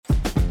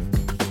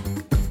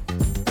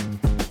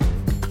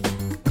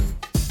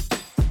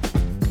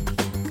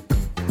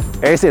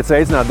Esiet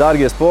sveicināti,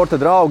 dārgie sporta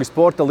draugi,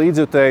 sporta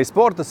līdzjutēji,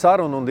 sporta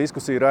sarunu un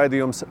diskusiju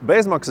raidījums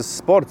Bezmaksas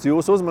sports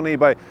jūsu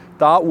uzmanībai.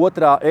 Tā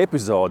otrā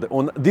epizode.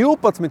 Un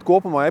 12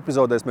 kopumā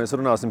epizodēs mēs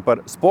runāsim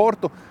par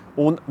sportu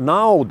un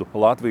naudu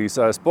Latvijas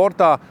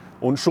sportā.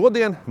 Un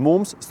šodien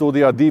mums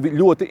studijā divi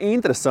ļoti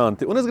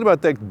interesanti un es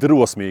gribētu teikt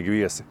drosmīgi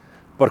viesi.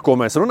 Par ko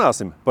mēs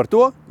runāsim? Par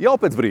to jau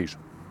pēc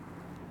brīža.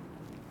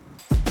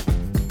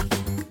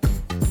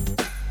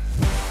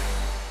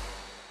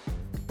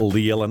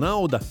 Liela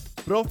nauda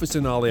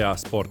profesionālajā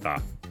sportā.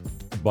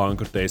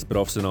 Bankrotējis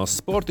profesionāls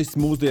sportists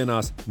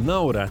mūsdienās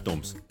nav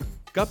retums.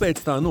 Kāpēc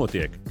tā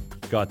notiek?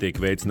 Kā tiek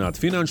veicināta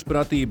finanšu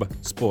pratība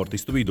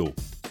sportistu vidū?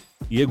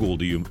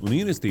 Ieguldījumi un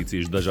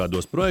investīcijas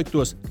dažādos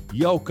projektos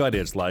jau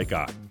karjeras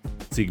laikā.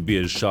 Cik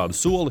bieži šādu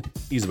soli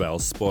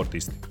izvēlas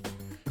sportisti?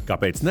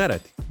 Kāpēc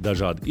nereti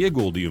dažādi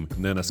ieguldījumi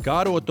nenes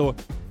kāroto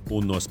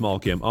un no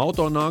smalkiem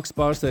auto nāks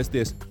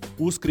pārsēsties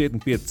uz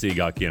krietni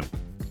pieticīgākiem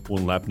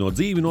un lepno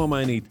dzīvi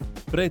nomainīt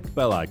pret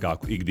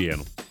pelēkāku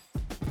ikdienu?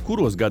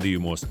 Kuros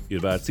gadījumos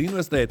ir vērts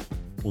investēt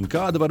un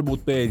kāda var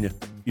būt peļņa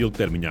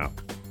ilgtermiņā?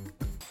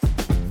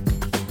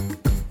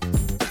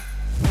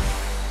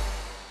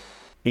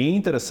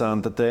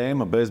 Interesanta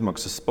tēma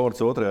bezmaksas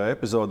sports otrajā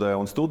epizodē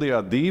un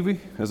studijā divi,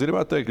 es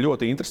gribētu teikt,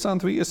 ļoti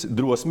interesanti viesi,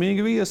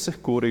 drosmīgi viesi,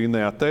 kuri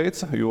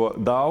neatteica, jo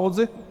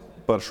daudzi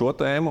par šo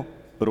tēmu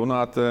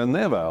runāt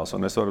nevēlas,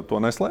 un es varu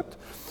to neslēpt.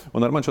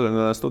 Un ar mani šodien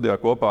studijā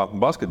kopā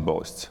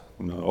basketbolists,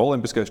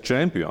 olimpiskais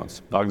čempions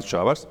Agnis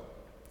Čavars.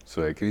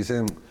 Sveiki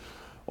visiem!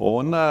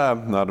 Un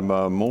ar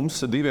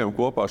mums diviem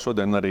kopā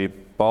šodien arī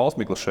Pauls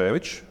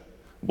Miklaševičs,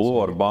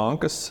 Blue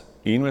bankas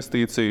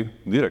investīciju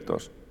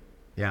direktors.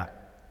 Jā.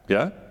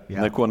 Ja?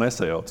 Jā. Neko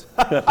nesajauc.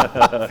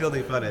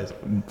 Pildīgi pareizi.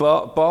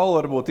 Paula,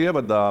 varbūt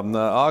ievadā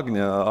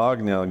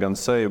Agņa gan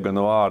seju, gan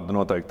vārdu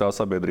noteikti tā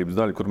sabiedrības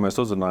daļa, kur mēs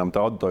uzrunājam,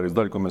 tā auditorijas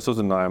daļa, kur mēs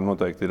uzrunājam,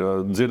 noteikti ir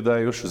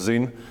dzirdējuši,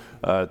 zina.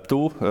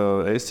 Tu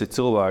esi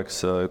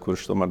cilvēks,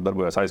 kurš tomēr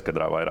darbojas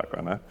aizkadrā vairāk,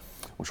 vai ne?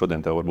 Un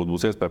šodien tev varbūt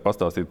būs iespēja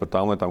pastāstīt par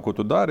tām lietām, ko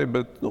tu dari,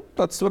 bet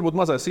tāds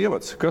varbūt mazais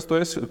ievads. Kas tu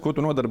esi, ko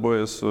tu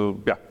nodarbojies?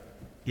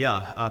 Jā,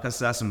 kas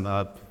es esmu.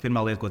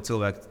 Pirmā lieta, ko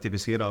cilvēki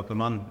tipiski ierauga par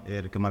mani,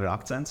 ir, ka man ir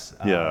akcents.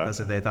 Tas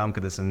ir dēļ tam,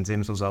 kad esmu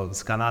dzimis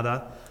uzaudzis Kanādā,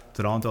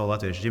 Toronto,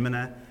 latviešu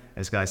ģimenē.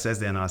 Es gāju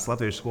sestdienās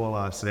latviešu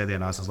skolā,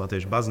 svētdienās uz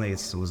latviešu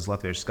baznīcas, uz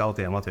latviešu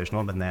skautiem, latviešu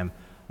nometnēm.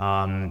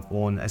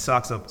 Un es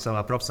sāku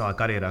savā profesionālā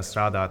karjerā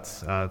strādāt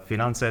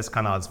finansēs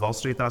Kanādas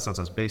valstīs, tā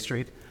saucās Bay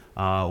Street.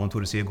 Un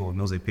tur es ieguvu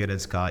milzīgu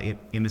pieredzi kā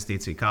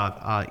investīciju, kā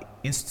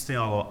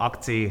institucionālo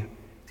akciju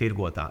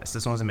tirgotājs.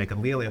 Tas nozīmē, ka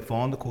lielie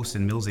fondi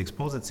kustina milzīgas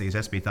pozīcijas.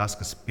 Es biju tas,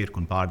 kas pirka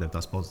un pārdeva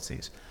tās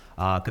pozīcijas.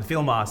 Kad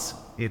filmās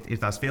ir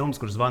tās filmas,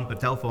 kuras zvana par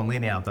telefonu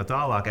līnijām tā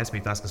tālāk, es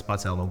biju tas, kas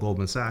pacēla no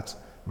Goldman Sachs,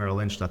 Merrill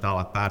Lynch tā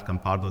tālāk pērkam,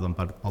 pārdodam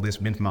par paldies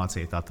par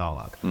informāciju tā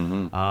tālāk.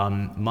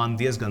 Man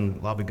diezgan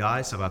labi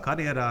gāja savā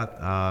karjerā,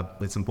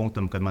 līdz tam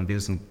punktam, kad man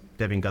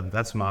 29 gadu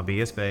vecumā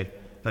bija iespēja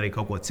darīt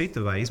kaut ko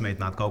citu vai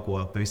izmēģināt kaut ko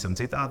pavisam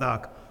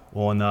citādāk.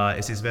 Un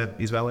es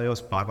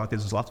izvēlējos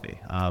pārvākties uz Latviju.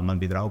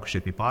 Man bija draugi, kas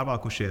šeit bija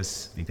pārvākušies.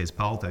 Viņi teica,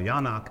 Pauli, tev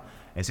jānāk.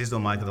 Es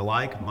izdomāju, ka ar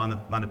laiku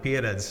mana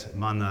pieredze,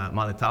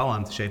 mani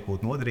talanti šeit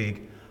būtu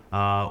noderīgi.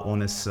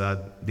 Un es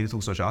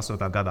 2008.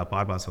 gadā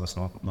pārvācos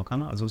no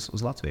Kanādas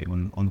uz Latviju.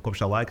 Un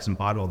kopš tā laika esmu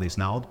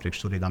pārvaldījis naudu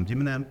priekš turīgām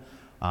ģimenēm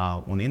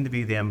un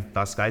individiem,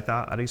 tā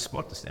skaitā arī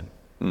sportistiem.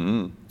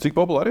 Cik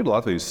populāri ir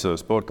Latvijas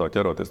sportā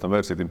ķeroties tam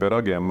vērsītim pie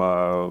ragiem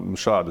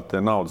šāda te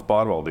naudas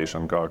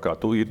pārvaldīšana, kā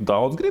tu ir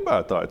daudz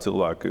gribētāji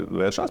cilvēki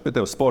vēršās pie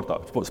tev sportā,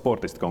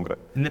 sportisti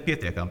konkrēti?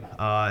 Nepietiekam.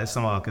 Es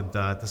domāju,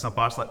 ka tas nav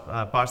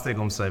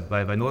pārsteigums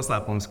vai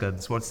noslēpums, ka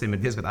sportistiem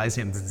ir diezgan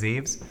aizņemtas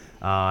dzīves,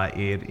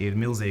 ir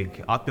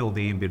milzīga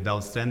atbildība, ir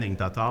daudz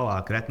treniņu tā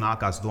tālāk, ret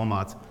nākās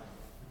domāt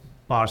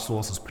pāris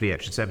solis uz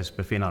priekšu, sevišķi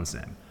par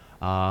finansēm.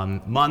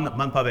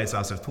 Man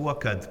paveicās ar to,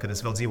 kad es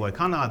vēl dzīvoju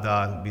Kanādā,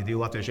 bija divi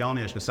latviešu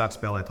jaunieši, kas sāka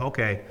spēlēt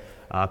hokeju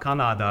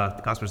Kanādā,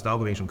 Kaspars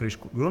Daugaviņš un Krišs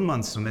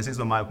Grunmans, un mēs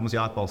izdomājām, ka mums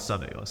jāatbalsta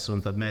savējos.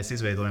 Un tad mēs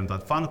izveidojam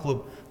tādu fanu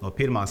klubu, no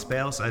pirmās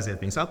spēles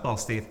aiziet viņus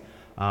atbalstīt.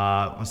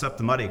 Un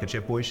sapratam arī, ka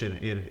šie puiši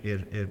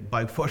ir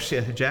baigi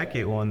foršie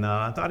džeki, un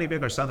tā arī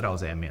vienkārši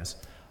sadraudzējamies.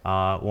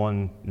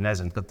 Un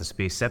nezinu, kad tas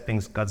bija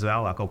 7 gadus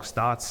vēlāk, kaut kas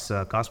tāds,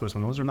 Kaspars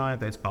man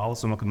uzrunāja, teica,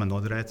 Pauls, ka man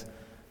noderēt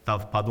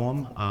tavu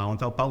padomu un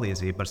tavu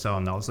palīdzību par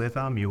savām naudas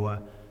lietām, jo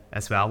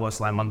es vēlos,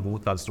 lai man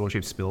būtu tāds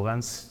drošības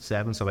spilvens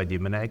sev un savai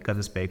ģimenei,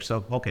 kad es beigšu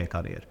savu hokeja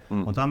karjeru.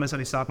 Un tā mēs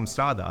arī sākam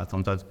strādāt.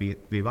 Un tad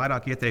bija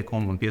vairāk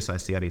ieteikumu un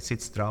piesaistīja arī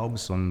citas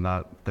draugus,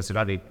 kas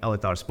ir arī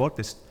elitāri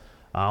sportisti.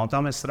 Un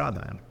tā mēs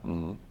strādājam.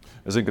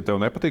 Es zinu, ka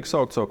tev nepatīk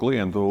saukt savu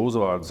klientu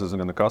uzvārdus. Es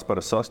zinu, ka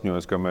Kasparas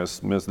sasņojas, ka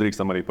mēs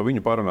drīkstam arī par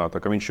viņu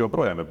parunāt, ka viņš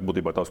joprojām ir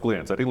būtībā tavs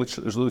klients arī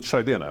līdz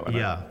šai dienai, vai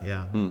ne?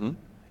 Jā.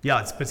 Jā,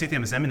 pēc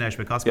citiem es neminēšu,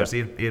 bet Kaspars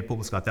ir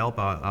publiskā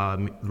telpā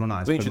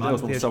runājis. Viņš ir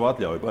devis mums savu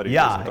atļauju arī.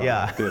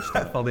 Jā.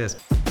 Paldies.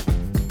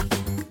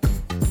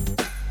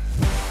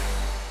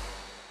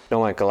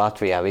 Domāju, ka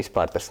Latvijā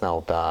vispār tas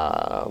nav tā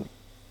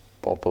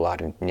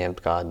populāri ņemt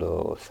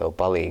kādu sev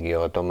palīgu,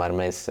 jo tomēr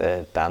mēs,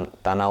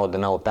 tā nauda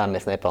nav tā,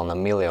 mēs nepelnām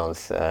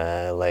miljonus,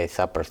 lai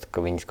saprastu,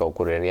 ka viņas kaut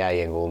kur ir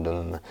jāiegulda.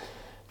 Un,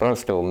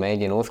 protams, tu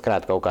mēģini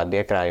uzkrāt kaut kādu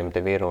iekrājumu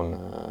tev ir un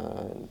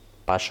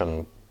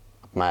pašam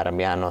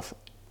apmēram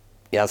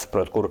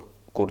jāsaprot,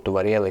 kur tu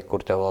vari ielikt,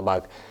 kur tev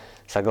labāk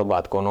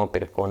saglabāt, ko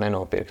nopirkt, ko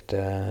nenopirkt.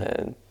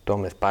 To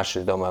mēs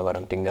paši, es domāju,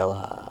 varam tikt galā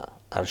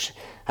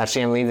ar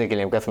šiem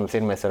līdzekļiem, kas mums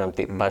ir, mēs varam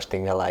paši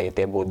tikt galā. Ja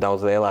tie būtu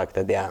daudz lielāki,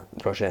 tad jā,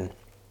 droši vien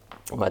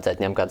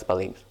vajadzētu ņemt kādas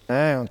palīgas.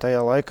 Nē, un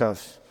tajā laikā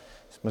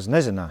es maz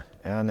nezināju.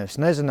 Jā, nevis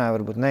nezināju,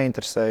 varbūt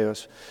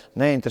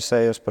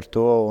neinteresējos par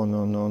to.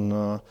 Un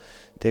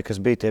tie, kas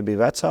bija, tie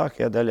bija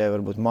vecāki, jā, daļai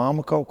varbūt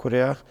māma kaut kur,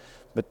 jā,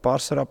 bet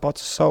pārsvarā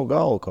pats uz savu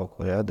galvu kaut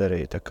ko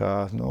darīja. Tā kā,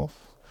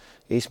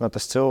 īsumā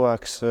tas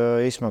cilvēks,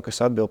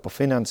 kas atbild par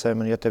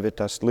finansēm, un ja tev ir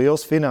tās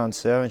liels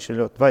finanses, jā, viņš ir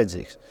ļoti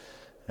vajadzīgs.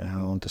 Jā,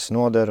 un tas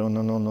nodara,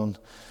 un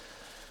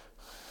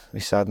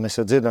visādi mēs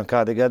jau dzirdam,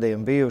 kādi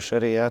gadījumi bijuši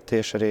arī, jā,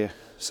 tieši arī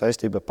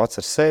saistībā pats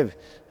ar sevi,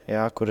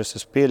 jā, kur es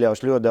esmu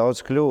pieļaus ļoti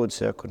daudz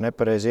kļūdas, jā, kur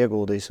nepareizi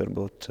ieguldījis,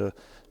 varbūt,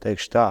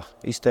 teikšu tā,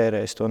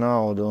 iztērējis to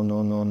naudu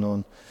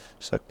un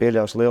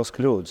pieļaus liels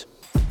kļūdas.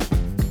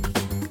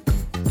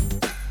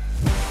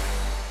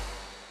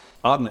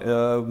 Agne,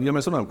 ja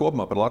mēs runājam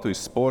kopumā par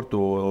Latvijas sportu,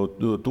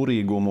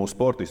 turīgumu,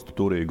 sportistu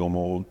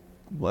turīgumu,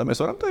 vai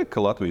mēs varam teikt,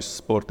 ka Latvijas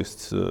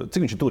sportists,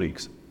 cik viņš ir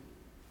turīgs?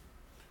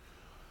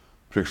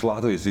 Priekš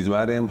Latvijas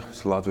izmēriem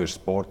Latvijas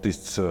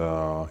sportists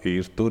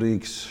ir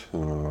turīgs,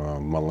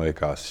 man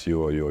liekas,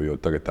 jo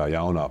tagad tā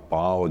jaunā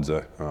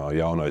paudze,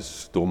 jaunais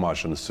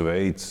domāšanas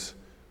veids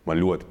man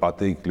ļoti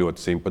patīk,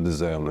 ļoti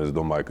simpatizē, un es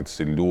domāju, ka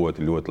tas ir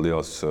ļoti, ļoti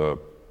liels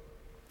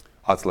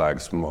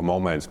atslēgas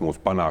moments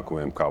mūsu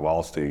panākumiem kā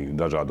valstī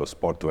dažādos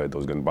sporta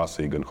veidos, gan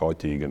basī, gan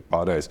hoķī, gan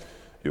pārējais,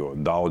 jo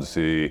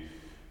daudzi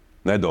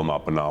nedomā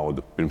par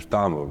naudu. Pirms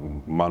tam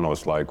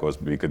manos laikos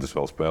bija, kad es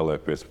vēl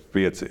spēlēju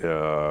 5,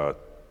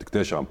 tik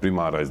tiešām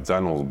primārais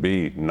dzenuls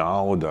bija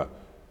nauda,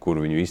 kur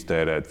viņu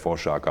iztērēt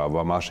foršākā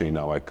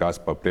mašīnā vai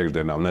kas, par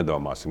priekšdienām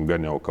nedomāsim,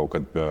 gan jau kaut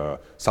kad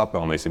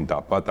sapelnīsim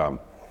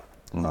tāpatām.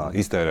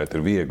 Iztērēt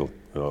ir viegli,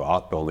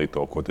 atpelnīt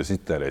to, ko tas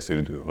iztērēs,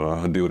 ir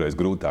divreiz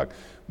grūtāk,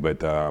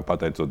 bet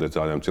pateicoties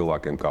tādiem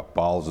cilvēkiem kā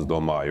Pauls, es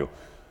domāju,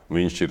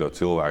 viņš ir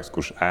cilvēks,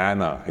 kurš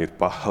ēnā ir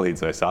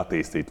palīdzējis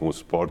attīstīt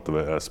mūsu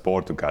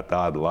sportu kā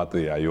tādu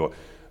Latvijā, jo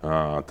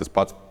tas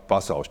pats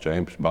pasaules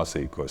čempions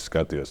basī, ko es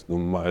skatījos,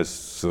 es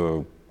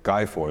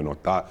kaifoju no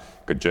tā,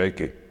 ka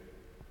džeki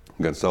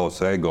gan savus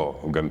ego,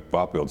 gan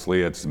papildus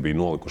lietas bija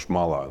nolikuši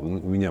malā.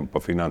 Viņam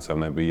par finansēm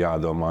nebija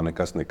jādomā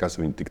nekas.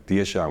 Viņi tik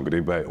tiešām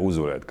gribēja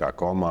uzvarēt kā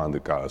komanda,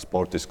 kā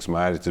sportisks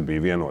mērķis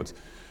bija vienots.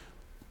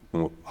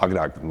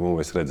 Agrāk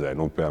es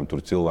redzēju, piemēram,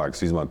 tur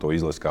cilvēks izmanto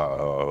izlases kā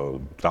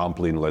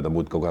tramplīnu, lai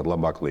dabūtu kaut kādu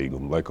labāku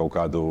līgumu, lai kaut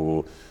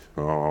kādu,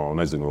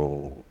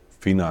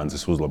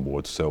 finanses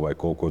uzlabotu sev vai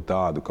kaut ko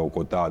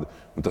tādu.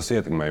 Un tas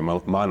ietekmēja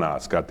manā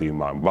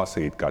skatījumā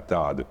basīt kā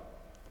tādu.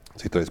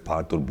 Citreiz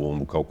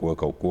pārturbumbu, kaut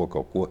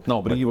ko.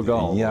 Nav brīva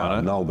galva.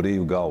 Jā, nav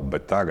brīva galva,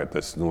 bet tagad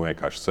es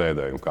vienkārši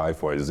sēdēju un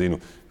kaifoju. Es zinu,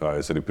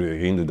 es arī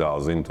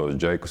individuāli zinu tos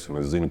džekus, un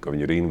es zinu, ka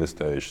viņi ir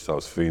investējuši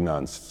savus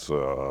finanses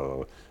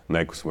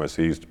nekustamais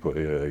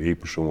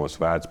īpašumos,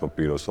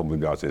 vērtspapīros,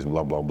 obligācijas,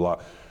 bla, bla, bla.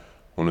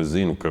 Un es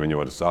zinu, ka viņi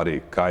var arī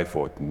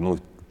kaifot,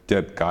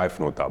 ķert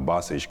kaifu no tā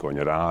basīša, ko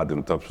viņi rāda.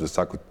 Un tāpēc es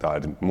saku, tā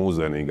ir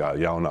mūsdienīgā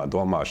jaunā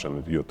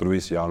domāšana, jo tur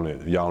visi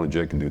jauni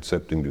džeki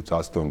 27,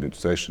 28,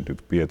 26,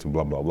 25,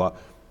 bla, bla, bla.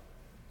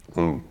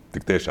 Un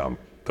tik tiešām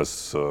tas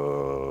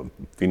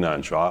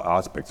finanšu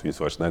aspekts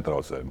viņus vairs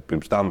netraucē.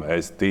 Pirms tam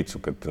es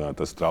ticu, ka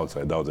tas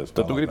traucē daudziem spēlētājiem.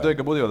 Tad tu gribi teikt,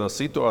 ka būtībā tā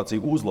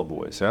situācija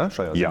uzlabojas, ja,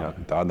 šajā ziņā? Jā,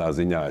 tādā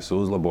ziņā es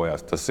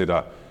uzlabojās. Tas ir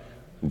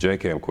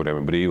džekiem, kuriem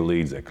ir brīvi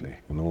līdzekļi.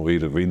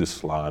 Ir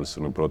vidusslānis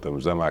un,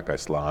 protams,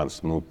 zemākais slānis.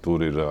 Tur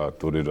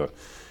ir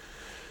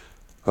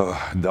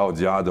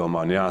daudz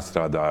jādomā un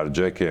jāstrādā ar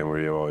džekiem,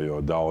 jo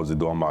daudzi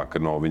domā, ka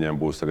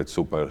viņiem būs tagad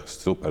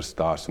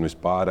superstārs un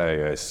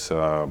vispārējais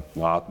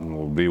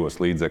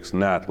brīvos līdzekļus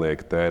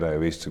neatliek, tērē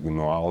visu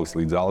no algas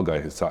līdz algai,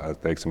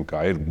 teiksim,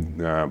 kā ir,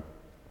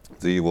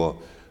 dzīvo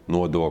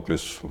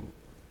nodokļus,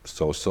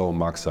 savu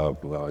maksā,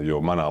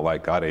 jo manā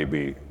laikā arī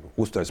bija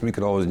uztais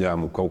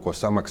mikrouzņēmumu, kaut ko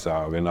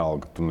samaksā,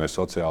 vienalga, tu ne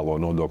sociālo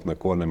nodokli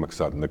neko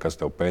nemaksā, nekas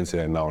tev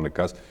pensijai nav,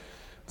 nekas.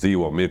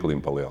 Dzīvo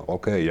mirklim pa lielu.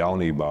 Ok,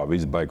 jaunībā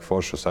viss baigi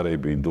foršas, arī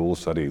bija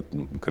dulls, arī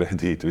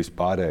kredīti, viss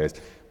pārējais,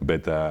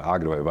 bet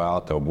agri vai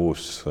vēl tev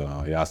būs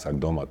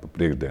jāsāk domāt par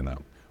priekšdienām.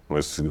 Un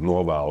es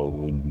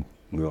novēlu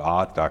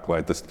ātrāk,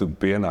 lai tas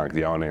pienākt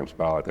jauniem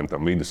spēlētiem,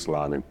 tam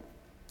vidusslānim.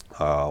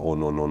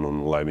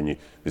 Un lai viņi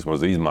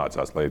vismaz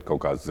izmācās, lai ir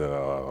kaut kāds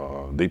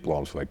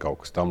diploms vai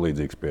kaut kas tam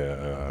līdzīgs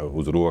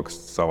uz rokas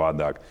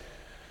savādāk.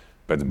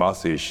 Pēc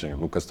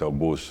basīšiem, kas tev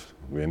būs?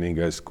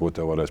 Vienīgais, ko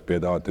tev varēs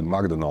piedāvāt, ir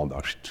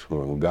McDonald's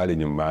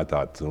gaļiņu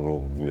mētāt,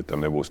 ja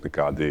tam nebūs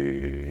nekādi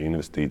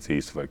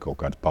investīcijas vai kaut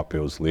kādas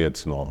papildus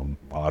lietas no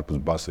ārpus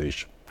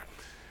basīša.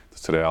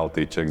 Tas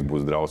reality checks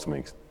būs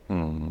drausmīgs.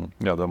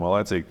 Jādomā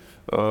laicīgi.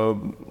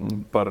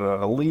 Par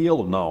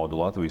lielu naudu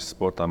Latvijas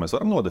sportā mēs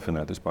varam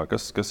nodefinēt vispār,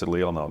 kas ir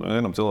liela nauda.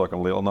 Vienam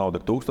cilvēkam liela nauda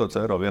ir 1000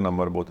 eiro, vienam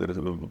varbūt ir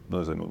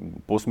 500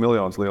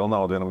 000 liela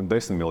nauda, vienam ir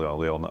 10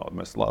 miljoni liela nauda.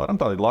 Mēs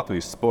varam tādā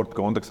Latvijas sporta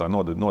kontekstā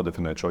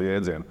nodefinēt šo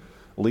jēdzienu.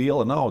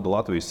 Liela nauda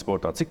Latvijas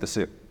sportā, cik tas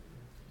ir?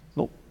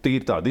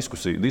 Tīri tā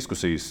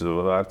diskusijas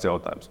vērts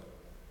jautājums.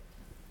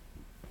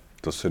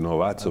 Tas ir no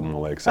vecuma,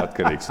 man liekas,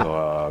 atkarīgs no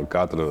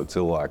katra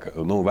cilvēka.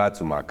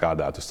 Vecumā,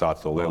 kādā tu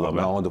sāc to lielo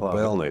naudu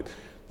pelnīt.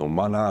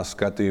 Manā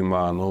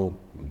skatījumā,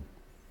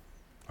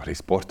 arī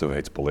sporta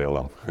veids pa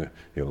lielam.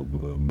 Jo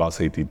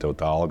basītī tev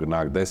tā alga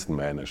nāk 10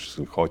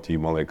 mēnešus. Hoķī,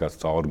 man liekas,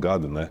 caur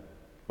gadu, ne?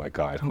 Vai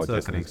kā ir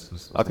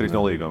hoķis? Atkarīgs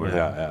no līguma.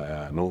 Jā.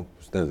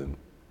 Es nezinu.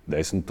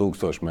 10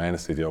 000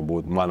 mēnesī jau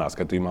būtu manā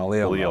skatījumā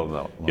liela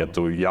nauda. Ja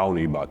tu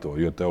jaunībā to,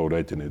 jo tev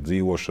reķini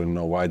dzīvošana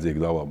nav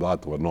vajadzīga,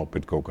 tu vari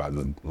nopirkt kaut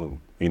kādu,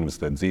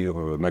 investēt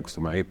dzīvo,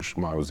 nekustamā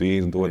īpašumā uz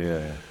īri dot.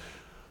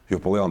 Jo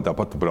pa lielam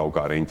tāpat tu brauc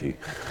kā riņķī.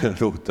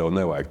 Tev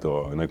nevajag to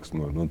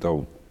nekustamo,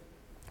 tev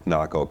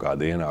nāk kaut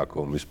kāda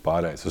ienākuma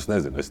vispārējais. Es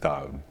nezinu, es tā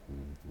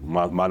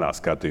manā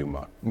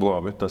skatījumā.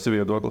 Labi, tas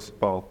ir viedoklis,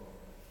 Paul.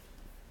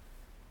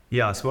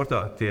 Jā,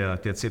 sportā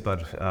tie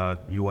cipari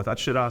ļoti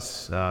atšķirās.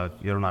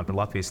 Ja runājam par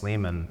Latvijas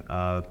līmeni,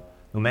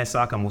 mēs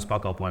sākam mūsu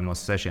pakalpojumu no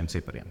 6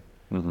 cipariem.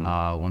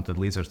 Un tad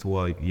līdz ar to,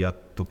 ja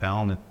tu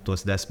pelni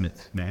tos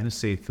 10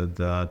 mēnesī,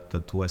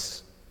 tad tu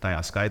esi tajā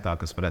skaitā,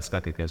 kas varētu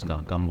skatīties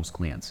kā mūsu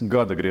klients.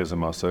 Gada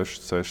griezumā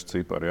 6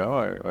 cipari, jā,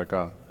 vai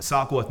kā?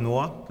 Sākot no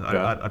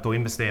ar to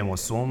investējumu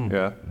summu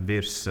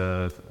virs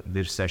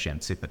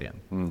 6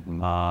 cipariem.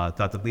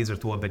 Tātad līdz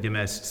ar to, bet ja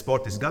mēs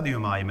sportistu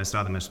gadījumā, ja mēs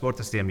strādājam ar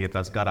sportistiem, ja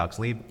tāds garāks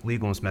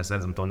līgums, mēs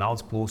redzam to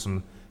naudas plūsmu,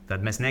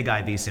 tad mēs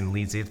negaidīsim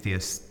līdz ir tie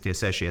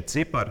 6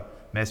 cipari,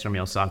 mēs varam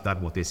jau sākt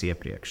darboties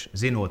iepriekš.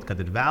 Zinot, kad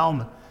ir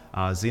vēlme,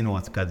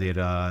 zinot, kad ir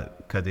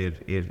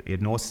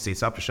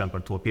nosacīts saprašana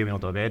par to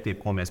pievienoto vērtību,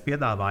 ko mēs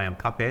piedāvājam,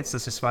 kāpēc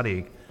tas ir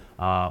svarīgi.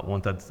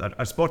 Un tad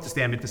ar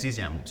sportistiem ir tas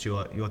izņēmums,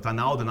 jo tā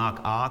nauda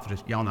nāk ātri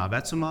jaunā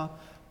vecumā.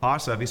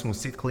 Pārsvarā visi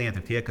mūsu citi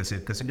klienti ir tie,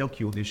 kas ir jau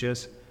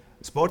kļūdījušies.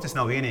 Sportisti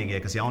nav vienīgie,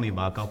 kas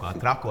jaunībā kaut kā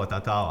trako tā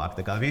tālāk.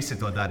 Tā kā visi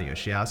to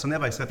darījuši. Jā. Un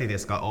nevajag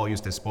skatīties, kā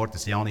jūs te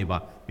sportisti jaunībā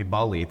bija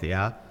ballīti.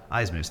 Jā.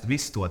 Aizmirst,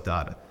 visi to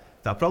dara.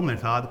 Tā problēma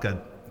ir tāda,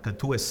 ka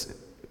tu esi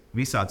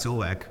visā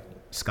cilvēku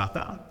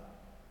skatā.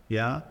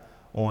 Ja?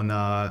 Un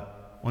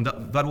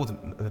varbūt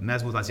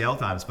mēs būtu tāds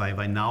jautājums,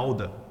 vai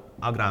nauda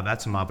agrā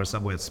vecumā var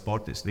sabojāt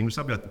sportistu. Viņi var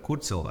sabojāt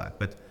kur cilvēku,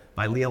 bet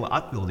vai liela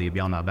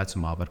atbildība jaunā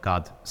vecumā var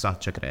kādu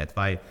sačakrēt,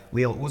 vai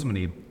liela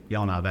uzmanība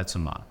jaunā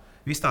vecumā.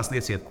 Viss tās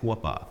lietas iet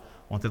kopā.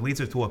 Un tad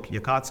līdz ar to, ja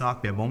kāds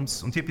nāk pie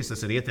mums, un tipiski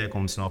tas ir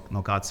ieteikums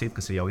no kāds cits,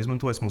 kas ir jau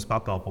izmantojis mūsu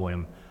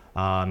pakalpojumu,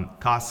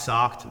 kā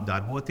sākt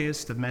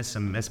darboties, tad mēs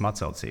esam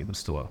atsaucīgi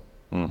uz to.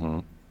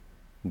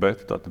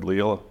 Bet tā tad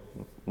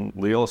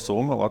liela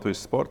summa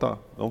Latvijas sportā.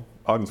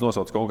 Agnis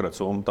nosauc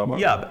konkrētu summu.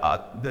 Tamāk. Jā,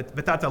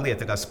 bet tā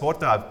lieta, kā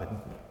sportā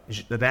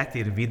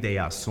reti ir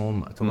vidējā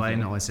summa. Tu vai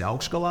nu esi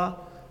augšgalā,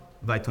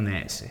 vai tu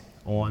neesi.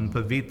 Un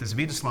tas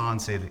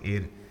viduslāns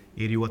ir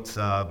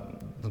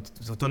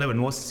to nevar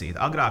nosacīt.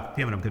 Agrāk,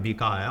 piemēram, kad bija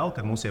KL,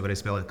 kad mums jau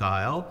varēja spēlēt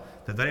KL,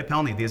 tad varēja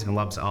pelnīt diezgan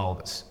labas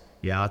algas.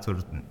 Jā, tur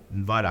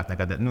vairāk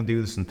nekā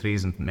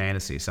 20-30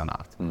 mēnesī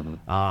sanākt.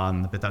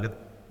 Bet tagad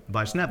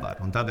vairs nevar.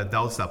 Un tagad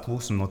daudz tā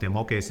plūsma no tiem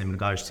hokejistiem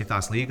ir gājuši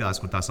citās līgās,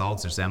 kur tās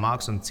algas ir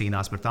zemākas un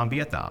cīnās par tām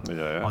vietām.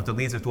 Jā. Un tad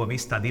līdz ar to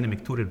viss tā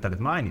dinamika tur ir tagad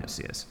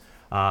mainījusies.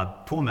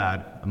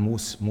 Tomēr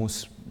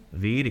mūsu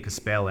vīri, kas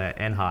spēlē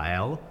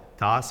NHL,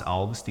 tās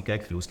algas tikai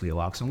kļūst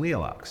lielākas un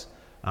lielākas.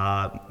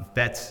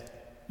 Bet,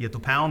 ja tu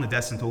pelni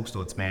 10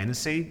 000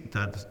 mēnesī,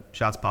 tad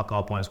šāds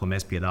pakalpojums, ko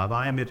mēs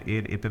piedāvājam,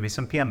 ir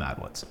pavisam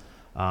piemērots.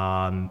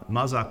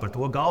 Mazāk par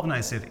to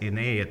galvenais ir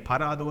neiet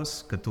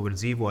parādos, ka tu vari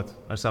dzīvot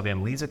ar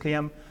saviem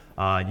līdzekļiem,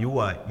 jo,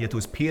 ja tu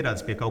esi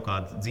pieredzis pie kaut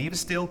kāda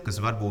dzīves stila, kas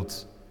varbūt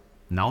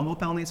nav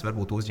nopelnīts,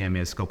 varbūt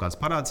uzņēmies kaut kādas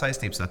parāda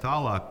saistības tā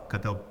tālāk,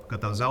 kad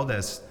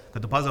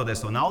tu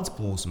pazaudēsi to naudas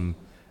plūsmu,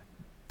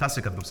 tas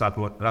ir, kad tu sāk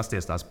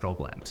rasties tās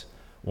problēmas.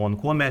 Un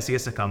ko mēs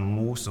iesakām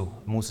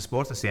mūsu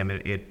sportistiem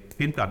ir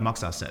pirmkārt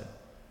maksā sevi.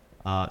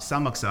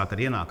 Samaksā, kad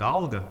ienāk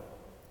alga,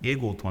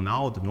 iegūt to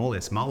naudu,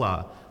 noliec malā,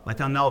 lai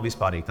tā nav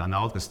vispārīgi tā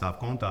nauda, kas stāv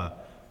kontā.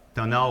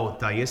 Tā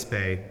nav tā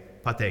iespēja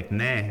pateikt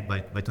nē,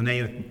 vai tu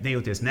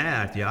nejūties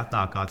neērti, ja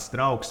atnāk kāds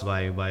draugs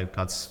vai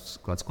kāds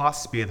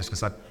klases biedrs,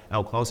 kas saka,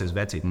 klausies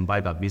vecīt, man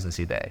baigā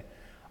biznesa ideja.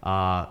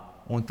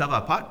 Un tavā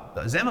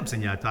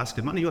zemapziņā ir tas,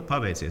 ka man ļoti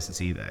paveicies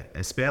dzīvē.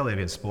 Es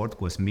spēlēju vienu sportu,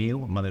 ko es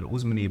mīlu, man ir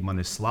uzmanība,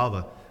 man ir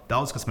slava,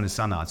 daudz kas man ir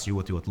sanācis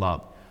ļoti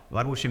labi.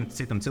 Varbūt šim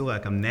citam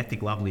cilvēkam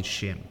netik labi līdz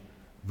šim.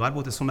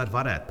 Varbūt es tomēr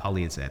varētu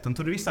palīdzēt. Un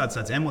tur ir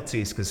visādas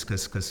emocijas,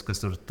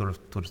 kas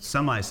tur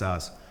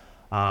samaisās.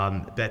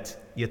 Bet,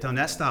 ja tev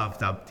nestāv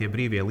tie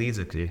brīvie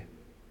līdzekļi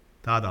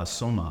tādās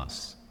summās,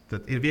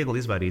 tad ir viegli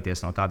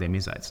izvairīties no tādiem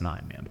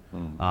izaicinājumiem.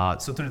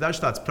 Tur ir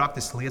dažas tādas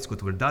praktiskas lietas, ko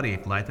tu vari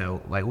darīt,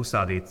 lai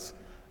uzstādītu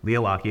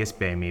lielāku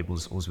iespējamību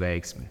uz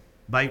veiksmi.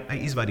 Vai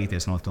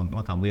izvairīties no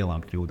tām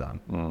lielām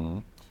kļūdām.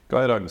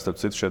 Kā ir, Agnis, starp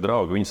citu, šie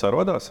draugi, viņi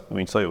sarodās,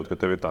 viņi sajūt, ka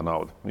tev ir tā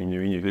nauda.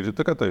 Viņi ir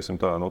tā, kā teiksim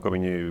tā, ka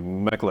viņi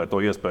meklē to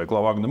iespēju,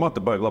 Agni, man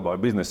te baigi labā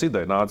biznesa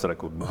ideja, nāc,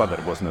 kur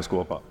padarbosimies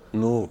kopā.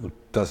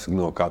 Tas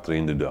no katra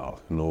individuāli.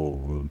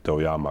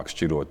 Tev jāmāk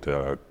šķirot,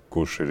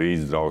 kurš ir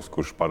īsts draugs,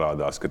 kurš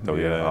parādās, ka tev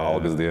ir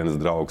algas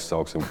dienas draugs,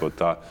 sauksim to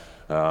tā.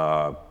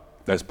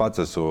 Es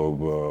pats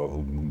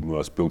esmu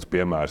spilgts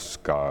piemērs,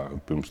 kā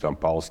pirms tam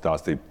Pauls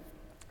stāstīja.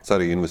 Es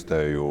arī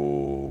investēju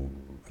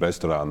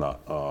restorānā,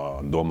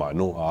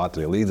 domāju,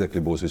 ātrie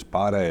līdzekļi būs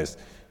vispārējais,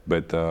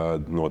 bet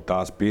no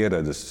tās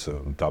pieredzes,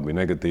 tā bija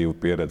negatīva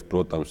pieredze,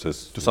 protams.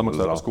 Tu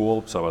samaksāji par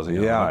skolu savā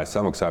ziņā? Jā, es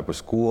samaksāju par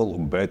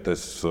skolu, bet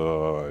es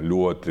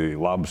ļoti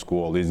labu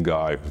skolu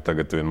izgāju.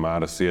 Tagad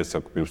vienmēr es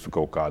iesaku, pirms tu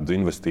kaut kādu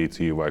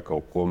investīciju vai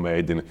kaut ko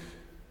mēģini,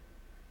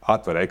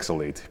 atver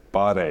Excelīti,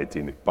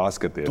 pārēķini,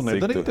 paskaties. Tu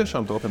nedarīji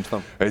tiešām to pirms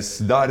tam? Es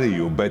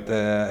darīju, bet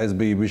es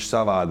biju bišķi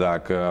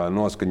savādāk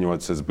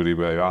noskaņots. Es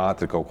gribēju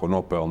ātri kaut ko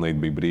nopelnīt,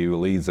 bija brīvi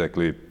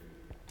līdzekļi,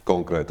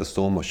 konkrēta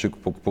summa,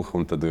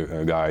 un tad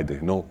gaidi.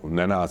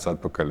 Nenāca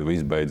atpakaļ,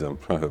 viss beidzam.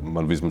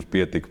 Man vismaz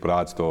pietika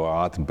prāts to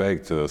ātri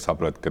beigt,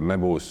 sapratu, ka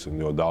nebūs,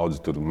 jo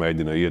daudzi tur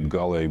mēģina iet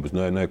galējības.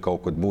 Nē,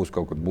 kaut kad būs.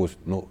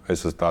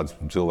 Es esmu tāds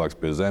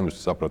cilvēks pie zemes,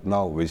 sapratu,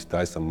 nav, visi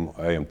taisam,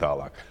 ejam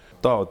tālāk.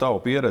 Tava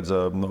pieredze,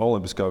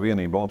 Olimpiskā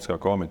vienība, Olimpiskā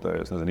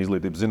komiteja,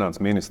 Izglītības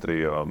zinātnes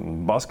ministrija,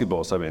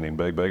 Basketbola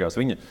savienība beigās,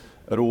 viņa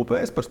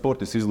rūpējas par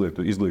sportistu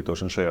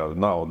izglītošanu šajā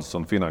naudas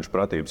un finanšu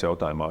pratības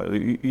jautājumā.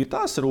 Ir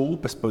tās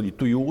rūpes,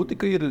 tu jūti,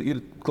 ka ir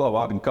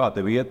Agni, kā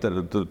tev iet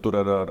tur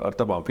ar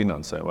tavām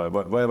finansēm?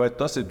 Vai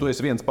tu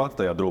esi viens pats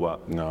tajā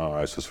druvā? Jā,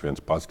 es esmu viens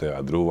pats tajā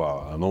druvā.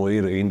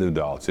 Ir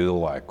individuāli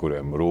cilvēki,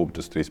 kuriem rūp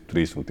tas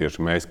trīs, un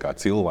tieši mēs kā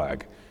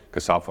cilvēki,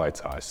 kas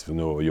apvaicājas,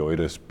 jo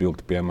ir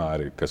spilgti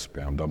piemēri, kas,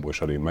 piemēram,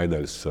 dabūjuši arī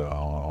medaļas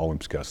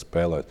Olimpiskajās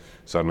spēlēs.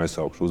 Es arī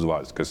nesaukšu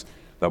uzvārdus, kas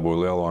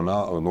dabūja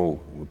lielo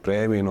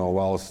prēmiju no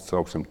valsts,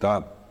 sauksim tā,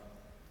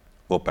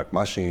 nopērk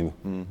mašīnu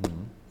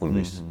un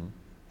viss.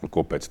 Un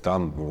ko pēc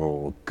tam,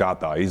 kā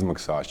tā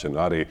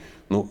izmaksāšana arī,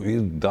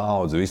 ir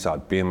daudz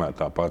visādi piemēri,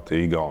 tāpat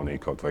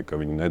Igaunija kaut vai,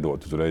 ka viņi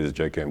nedod uzreiz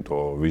džekiem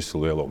to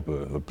visu lielo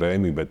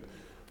prēmiju, bet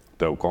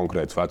tev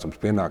konkrēts vecums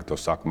pienāk, tev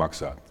sāk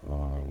maksāt.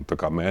 Tā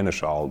kā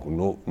mēneša algu.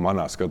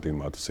 Manā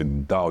skatījumā tas ir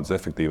daudz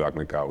efektīvāk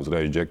nekā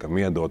uzreiz džekam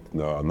iedot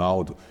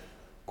naudu,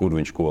 kur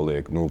viņš ko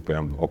liek.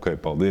 Piemēram,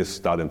 paldies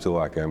tādiem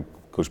cilvēkiem,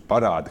 kurš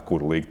parāda,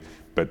 kur likt,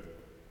 bet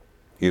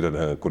ir,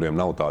 kuriem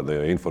nav tāda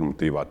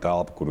informatīvā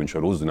telpa, kur viņš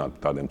var uzzināt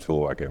par tādiem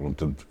cilvēkiem. Un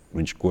tad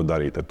viņš ko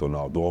darīt ar to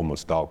naudu, un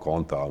stāv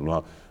kontā, un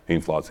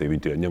inflācija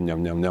viņi tie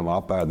ņem,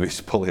 apēd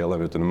visu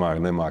palielēm, jo tu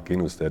nemāki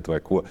investēt vai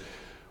ko.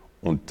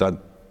 Un tad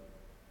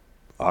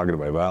agri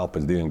vai vēl,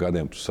 pēc 2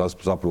 gadiem tu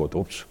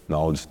saproti,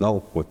 naudas nav,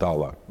 ko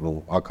tālāk.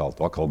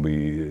 Atkal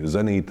bija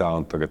zenītā,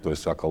 un tagad tu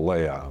esi atkal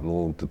lejā.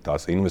 Tad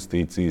tās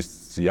investīcijas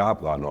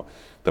jāplāno.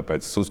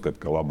 Tāpēc es uzskatu,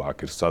 ka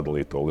labāk ir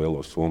sadalīt to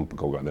lielo summu par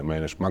kaut kādiem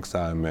mēnešu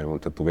maksājumiem,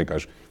 un tad tu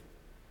vienkārši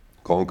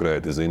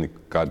konkrēti zini,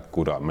 kad,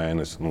 kurā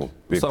mēnesī.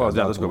 Savā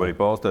ziņā tas, ko arī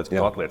Pauls teica, ka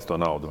tu atliec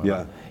to naudu.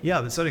 Jā,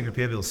 bet es arī gribu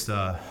piebilst,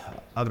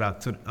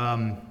 agrāk tur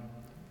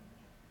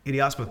ir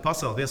jāsaprot,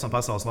 viens no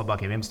pasaules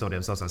labākajiem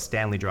investoriem saucās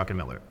Stanley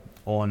Druckenmiller.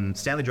 Un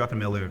Stanley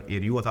Druckenmiller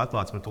ir ļoti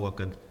atklāts par to,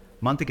 ka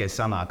man tikai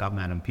sanāk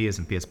apmēram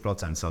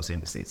 55% savas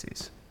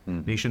investīcijas.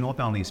 Viņš ir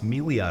nopelnījis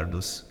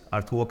miljardus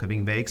ar to, ka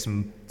viņa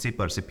veiksme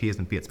cipars ir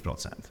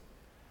 55%.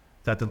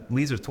 Tātad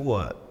līdz ar to,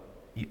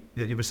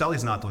 ja var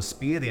salīdzināt to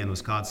spiedienu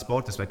uz kādu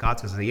sportistu vai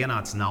kāds, kas ir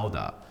ienācis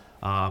naudā,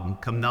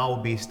 kam nav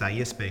bijis tā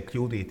iespēja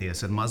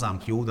kļūdīties ar mazām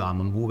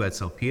kļūdām un būvēt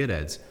savu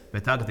pieredzi,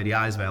 bet tagad ir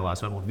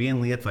jāizvēlās varbūt viena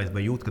lieta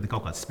vai jūt, kad ir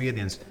kaut kāds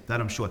spiediens,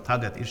 daram šo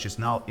tagad, ir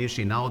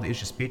šī nauda, ir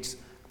šis piķis,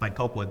 vai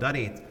kaut ko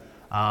darīt.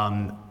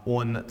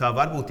 Un tā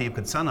varbūtība,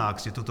 kad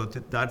sanāks, ja tu to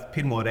dari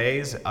pirmo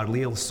reizi ar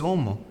lielu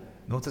summu,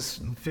 tas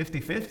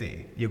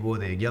 50-50, ja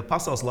godīgi. Ja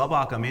pasaules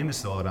labākam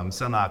investoram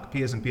sanāk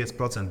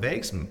 55%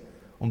 veiksmi,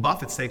 un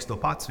Buffets teiks to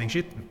pats, viņš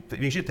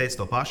ir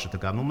teicis to pašu, tā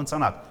kā man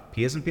sanāk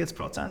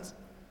 55%.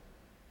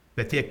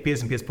 Bet tiek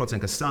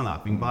 55%, kas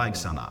sanāk, viņi baigi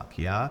sanāk.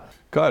 Jā?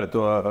 Kā ar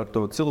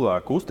to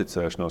cilvēku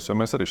uzticēšanos? Jo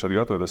mēs arī šeit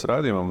gatavoties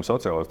raidījumam,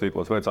 sociālajos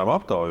tīklos veicām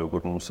aptauju,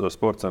 kur mums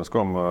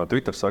sports.com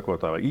Twitter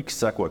sekotāji vai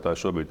X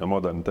sekotāji šobrīd no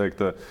moderni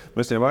teikt.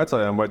 Mēs viņiem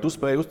vaicājām, vai tu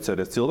spēj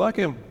uzticēties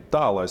cilvēkiem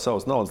tā, lai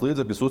savus naudas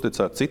līdzekļus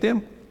uzticētu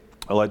citiem,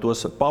 lai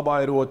tos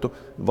pabairotu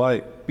vai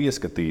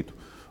pieskatītu.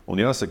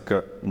 Un jāsaka,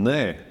 ka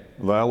nē.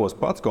 Vēlos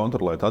pats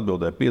kontrolēt,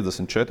 atbildēja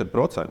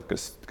 54%,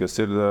 kas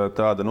ir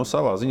tāda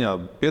savā ziņā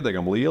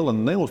pietiekami liela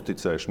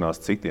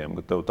neusticēšanās citiem.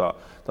 Ka tev tā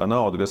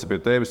nauda, kas ir pie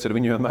tevis,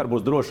 viņa vienmēr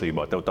būs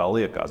drošībā, tev tā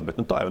liekas.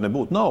 Bet tā jau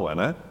nebūtu nav, vai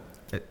ne?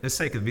 Es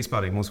teiktu, ka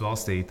vispārīgi mūsu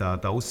valstī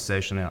tā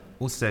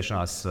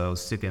uzticēšanās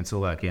uz citiem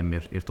cilvēkiem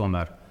ir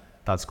tomēr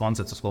tāds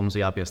koncepts, uz ko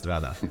mums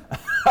jāpiestrādā.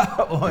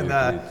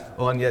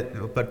 un ja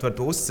par to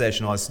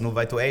uzticēšanos,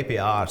 vai tu ej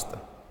pie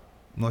ārsta?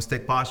 Es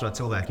teiktu, pārsvarā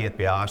cilvēki iet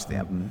pie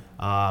ārstiem.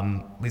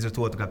 Līdz ar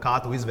to, kā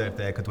tu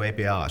izvērtē, ka tu ej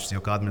pie ārsta,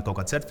 jo kādam ir kaut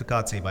kāda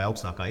certifikācija vai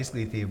augstākā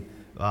izglītība,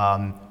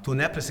 tu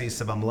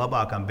neprasīsi savam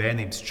labākam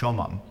bērnības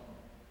čomam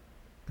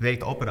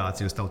veikt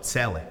operāciju uz tavu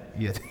celi.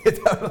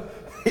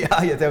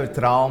 Jā, ja tev ir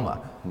trauma.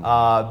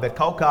 Bet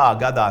kaut kā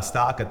gadās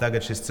tā, ka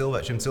tagad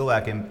šim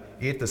cilvēkiem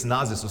ir tas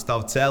nazis uz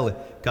tavu celi,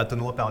 kad tu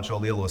nopelni šo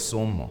lielo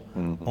summu.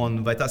 Un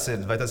vai tas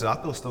ir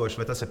atbilstoši,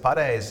 vai tas ir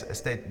pareizi?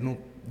 Es teiktu,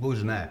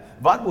 gluži nē.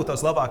 Varbūt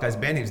tavs labākais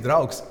bērnības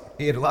draugs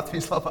ir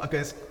Latvijas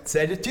labākais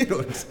ceļu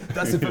ķirurgs.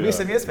 Tas ir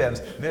pavisam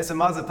iespējams. Mēs esam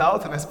maza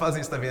tauta, mēs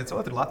pazīstam viens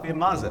otru, Latvija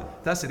maza.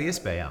 Tas ir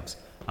iespējams.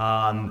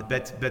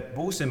 Bet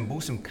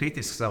būsim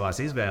kritiski savās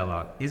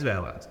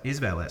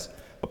izvēlēs.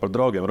 Par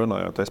draugiem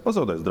runājot, es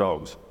pazaudēju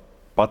draugus,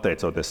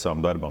 pateicoties savam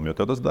darbam, jo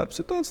tas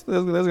darbs ir tāds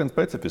diezgan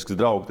specifisks.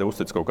 Draugi tev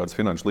uztic kaut kādas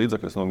finanšu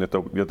līdzekļus, un ja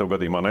tev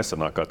gadījumā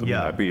nesanāk, kā tu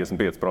minēji,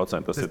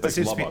 55%,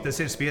 tas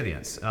ir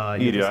spiediens.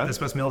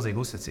 Tas prasa milzīgu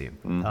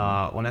uzticību,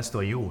 un es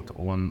to jūtu,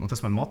 un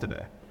tas man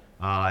motivē.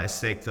 Es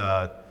teiktu,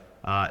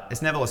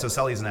 es nevēlos jau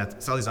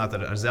salīdzināt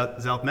ar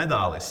zelta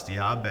medālistu,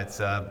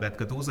 bet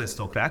kad tu uzliec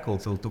to kreklu,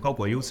 tu kaut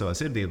ko jūti savā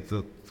sirdī,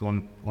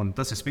 un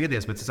tas ir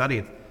spiediens, bet tas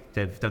arī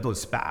tev dod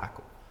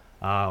spēku.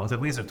 Un tad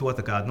līdz ar to,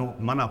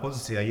 manā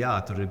pozīcijā,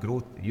 tur ir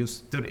grūti,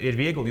 tur ir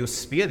viegli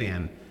jūsu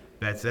spiedienu,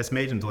 bet es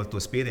mēģinu to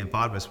spiedienu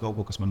pārvērst kaut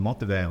ko, kas man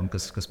motivē un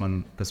kas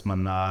man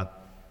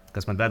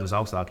ved uz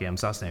augstākajiem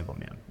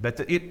sasniegumiem. Bet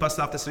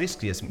pastāv tas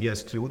risks, ja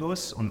es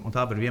kļūdos, un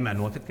tā var vienmēr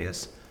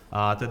notikties,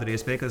 tad ir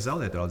iespēja, ka es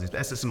zaudēju draudzības.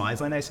 Es esmu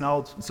aizlainējis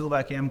naudu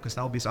cilvēkiem,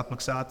 kas nav bijis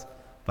atmaksāti,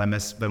 vai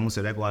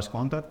mums ir regulārs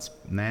kontakts?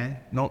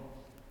 Nē,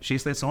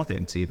 šīs lietas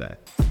notiek dzīvē.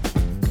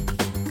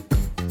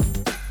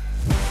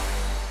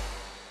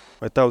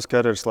 Vai tavas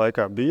karjeras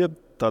laikā bija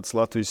tāds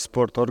Latvijas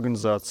sporta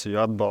organizāciju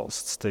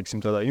atbalsts, teiksim,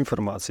 tādā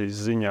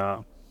informācijas ziņā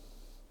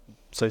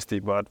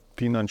saistībā ar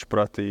finanšu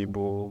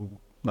pratību,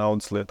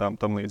 naudas lietām,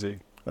 tam līdzīgi?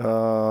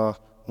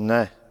 Nē,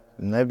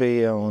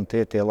 nebija, un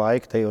tie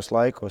laiki, tajos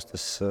laikos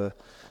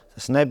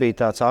tas nebija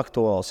tāds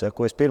aktuāls,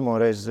 ko es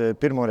pirmoreiz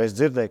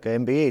dzirdēju, ka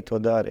NBA to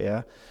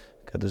dara,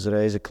 kad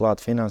uzreiz ir klāt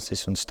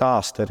finansis un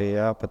stāst arī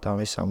par tām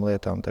visām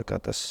lietām, tā kā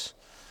tas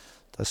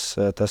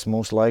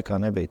mūsu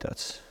laikā nebija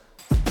tāds.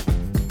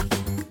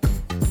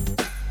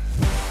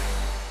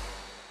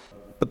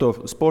 Par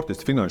to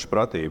sportistu finanšu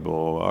pratību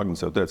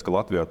Agnis jau teica, ka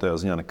Latvijā tajā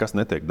ziņā nekas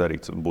netiek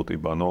darīts.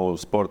 Būtībā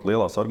sporta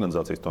lielās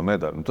organizācijas to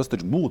nedara. Tas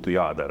taču būtu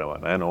jādara,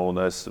 vai ne?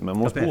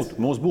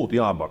 Mums būtu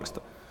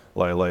jābaksta,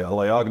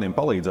 lai Agnim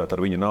palīdzētu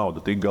ar viņa naudu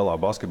tik galā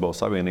basketbola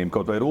savienība,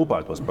 kaut vai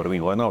rūpētos par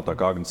viņu. Lai nav tā,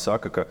 kā Agnis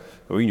saka, ka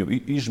viņu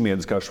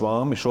izžmiedz kā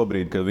švāmi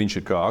šobrīd, kad viņš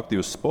ir kā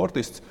aktīvs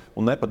sportists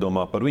un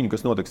nepadomā par viņu,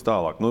 kas notiks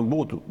tālāk.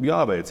 Būtu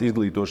jāveic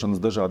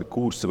izglītošanas dažādi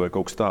kursi vai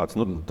kaut kas tāds.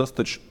 Tas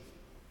taču...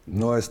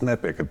 Es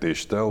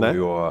nepiekritīšu tev,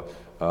 jo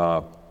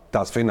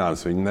tās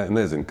finanses, viņi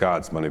nezina,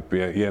 kādas man ir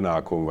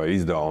ienākumi vai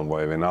izdevumi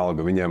vai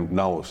vienalga. Viņiem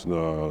nav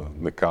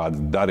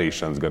nekādas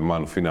darīšanas gan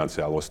manu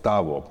finansiālo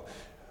stāvokli.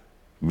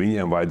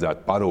 Viņiem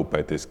vajadzētu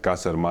parūpēties,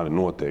 kas ar mani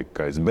notiek,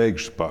 ka es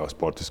beigšu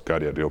sportisku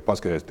karjeru. Jo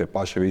paskaties, tie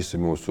paši visi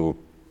mūsu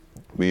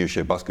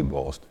bijušie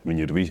basketbolisti.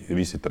 Viņi ir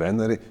visi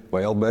treneri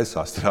vai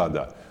LBSā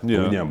strādā.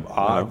 Viņiem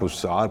ārpus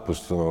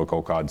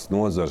kaut kādas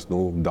nozars,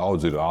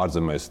 daudz ir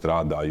ārzemēs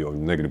strādā, jo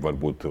viņi negrib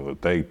varbūt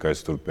teikt, ka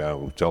es tur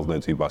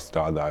celtniecībā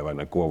strādāju vai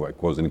neko, vai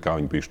ko zini, kā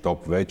viņi bijuši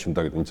top veči, un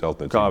tagad viņi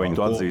celtniecībā. Kā viņi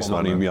to atzīst?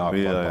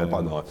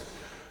 Padomāt.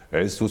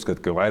 Es uzskatu,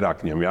 ka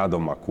vairāk viņiem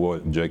jādomā, ko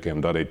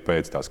džekiem darīt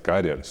pēc tās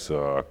karjeras,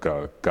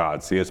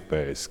 kādas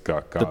iespējas.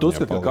 Tad tu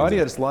uzskati, ka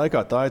karjeras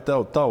laikā tā ir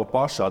tava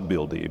paša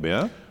atbildība,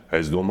 ja?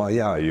 Es domāju,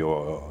 jā, jo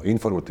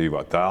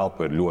informatīvā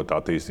telpa ir ļoti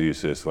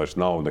attīstījusies, vairs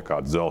nav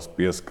nekāda zelta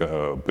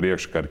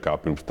priekškara, kā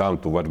pirms tam.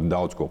 Tu vari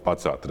daudz ko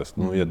pats atrast.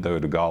 Ja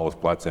tev ir galva uz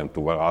pleciem,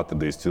 tu vari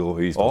atradīt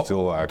īstus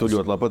cilvēkus. Tu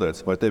ļoti labi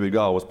pateici, vai tev ir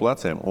galva uz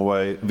pleciem, un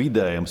vai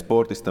vidējam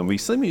sportistam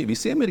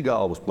visiem ir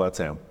galva uz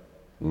pleciem?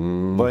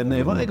 Vai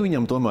nevajag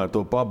viņam tomēr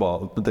to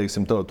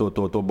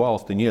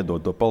balstiņu iedot,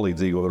 to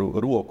palīdzīgo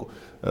roku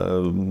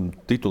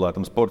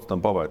titulētam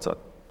sportistam pavaicāt?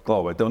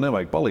 Klau, vai tev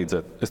nevajag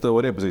palīdzēt? Es tev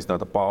varu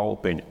iepazīstināt ar Paulu,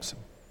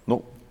 pieņemsim.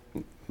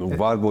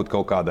 Varbūt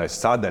kaut kādai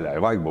sadaļai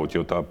vajag būt,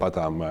 jo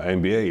tāpatām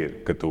NBA ir,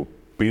 ka tu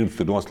pirms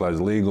tu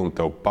noslēdz līgumu,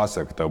 tev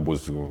pasaka, tev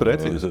būs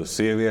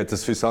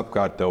sievietes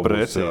visapkārt, tev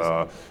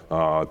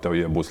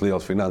būs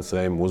liels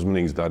finansējums,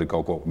 uzmanīgs dari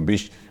kaut ko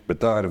bišķi, bet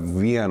tā ir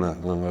viena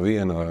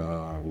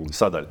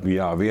sadaļa.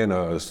 Jā,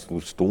 viena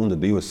stunda,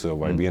 divas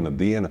vai viena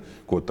diena,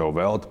 ko tev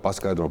velta,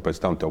 paskaidro,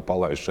 pēc tam tev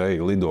palaiž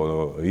šeit, lido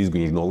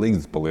izguņš no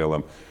līgas pa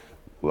lielam.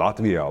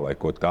 Latvijā, lai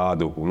ko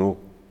tādu,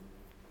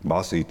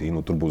 basītī,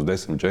 tur būs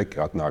 10 džeki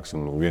atnāks,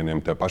 un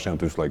vieniem te pašiem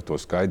tu visu laiku to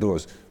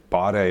skaidros.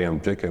 Pārējiem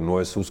džekiem,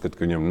 es uzskatu,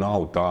 ka viņiem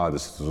nav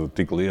tādas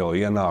tik liela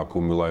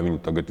ienākumi, lai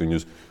viņi tagad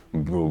viņus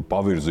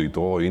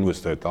pavirzītu,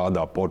 investēt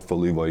tādā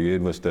portfelī, vai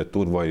investēt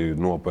tur, vai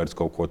nopērts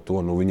kaut ko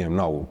to. Viņiem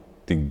nav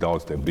tik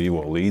daudz tie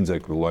brīvo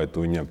līdzekļu, lai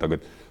tu viņiem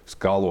tagad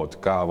skalotu,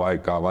 kā vai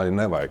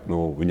nevajag.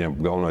 Viņiem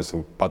galvenais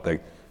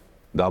pateikt,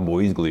 dabū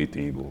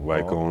izglītību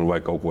vai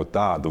kaut ko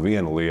tādu,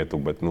 vienu lietu,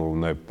 bet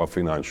ne pa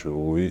finanšu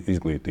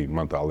izglītību,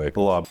 man tā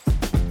liekas. Labi.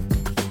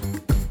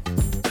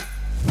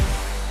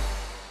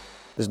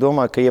 Es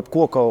domāju, ka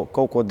jebko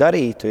kaut ko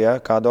darītu,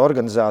 kāda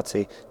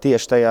organizācija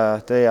tieši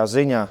tajā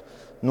ziņā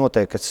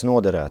noteikti, ka tas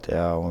noderētu.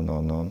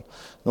 Un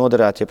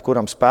noderētu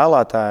jebkuram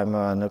spēlētājam,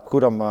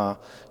 jebkuram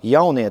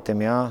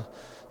jaunietim.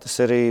 tas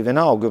arī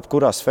vienalga,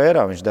 kurā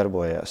sfērā viņš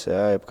darbojās,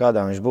 jā,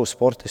 kādā viņš būs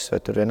sportists, vai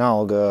tur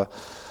vienalga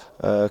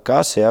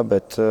kas, jā,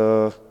 bet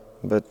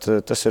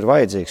tas ir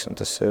vajadzīgs un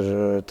tas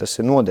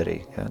ir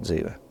noderīgi, jā,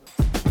 dzīvē.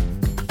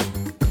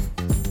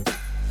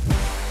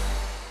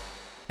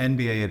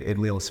 NBA ir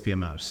liels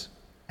piemērs.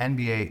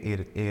 NBA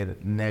ir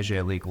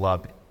nežēlīgi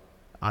labi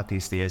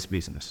attīstījies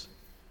biznes.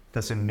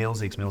 Tas ir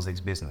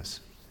milzīgs biznes.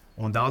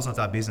 Un daudz no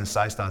tā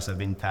biznesa saistās ar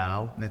viņu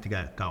tēlu, ne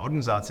tikai kā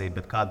organizācija,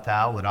 bet kādu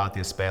tēlu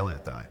rātie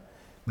spēlētāji.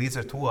 Līdz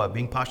ar to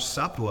viņi paši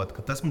saprot,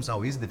 ka tas mums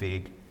nav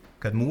izdevīgi,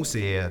 kad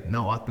mūsie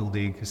nav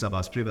atbildīgi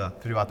savās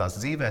privātās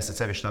dzīvēs,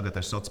 sevišķi tagad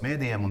ar sociālajiem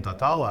mēdījiem un tā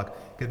tālāk,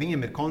 ka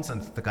viņiem ir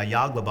konstanti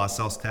jāglabā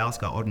savs tēls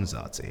kā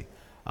organizācija.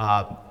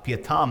 Pie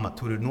tam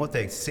tur ir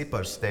noteikts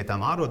cipars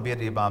tām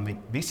ārotbiedrībām,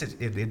 visi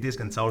ir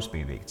diezgan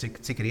caurspīdīgi.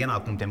 Cik ir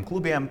ienākumi tiem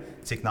klubiem,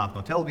 cik nāk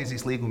no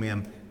televīzijas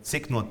līgumiem,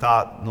 cik no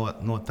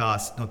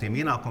tiem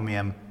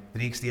ienākumiem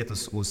drīkst iet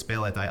uz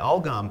spēlētāju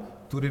algām,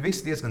 tur ir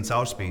viss diezgan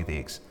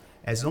caurspīdīgs.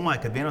 Es domāju,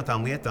 ka viena no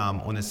tām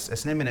lietām, un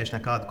es neminēšu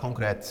nekādu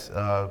konkrētu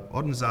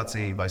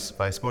organizāciju vai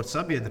sporta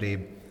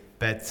sabiedrību,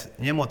 bet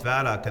ņemot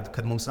vērā,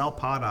 kad mums nav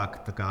pārāk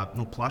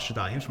plaša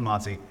tā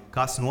informācija,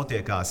 kas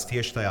notiekās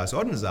tieši tajās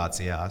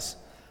organizācijās,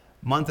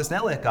 man tas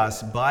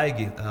neliekās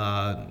baigi,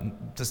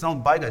 tas nav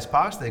baigais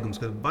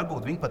pārsteigums, ka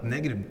varbūt viņi pat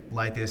negrib,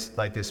 lai tie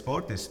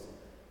sportisti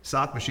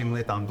sāk par šīm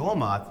lietām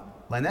domāt,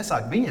 lai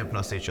nesāk viņiem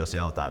prasīt šos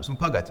jautājumus.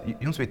 Pagaidiet,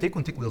 jums bija tik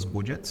un tik liels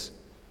budžets,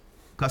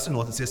 kas ir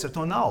noticies ar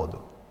to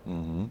naudu?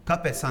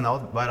 Kāpēc tā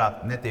nauda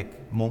vairāk netiek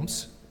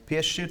mums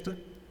piešķirta,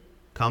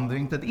 kam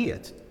viņi tad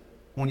iet?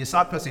 Un, ja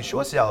sāk prasīt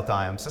šos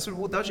jautājumus, tas var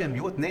būt dažiem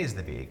ļoti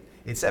neizdevīgi.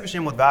 Ir sevišķi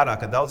ņemot vērā,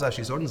 ka daudzās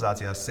šīs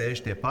organizācijās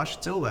sēž tie paši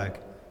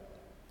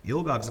cilvēki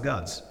ilgākus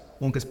gadus,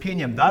 un kas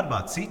pieņem darbā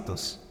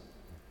citus,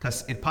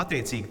 kas ir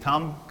pateicīgi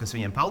tam, kas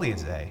viņiem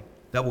palīdzēja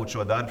dabūt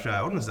šo darbu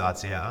šajā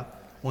organizācijā,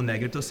 un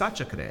negrib to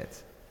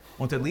sačakrēt.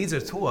 Un tad līdz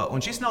ar to,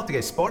 un šis nav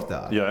tikai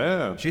sportā,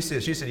 šis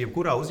ir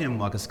jebkurā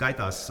uzņēmumā, kas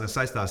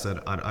saistās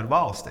ar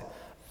valsti.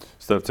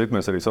 Starp citu,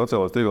 mēs arī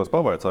sociālajos tīklos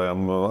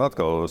pavaicājām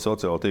atkal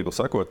sociālo tīklu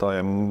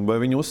sekotājiem,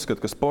 vai viņi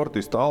uzskata, ka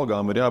sportista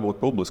algām ir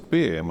jābūt publiski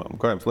pieejamām.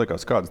 Kā jums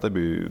liekas, kādas te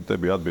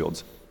bija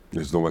atbildes?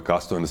 Es domāju, ka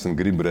 80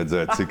 grib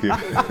redzēt, cik ir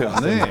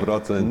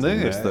 80%.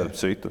 Nē, starp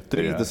citu.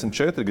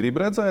 34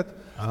 grib redzēt,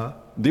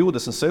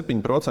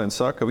 27%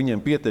 saka, ka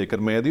viņiem pietiek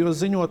ar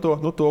mēdījos ziņoto,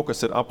 to,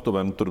 kas ir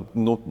aptuveni, tur,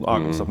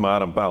 Agnis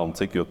apmēram pelna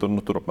cik, jo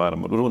tur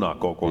apmēram runā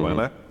kaut ko, vai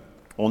ne?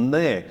 Un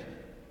nē,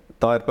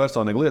 tā ir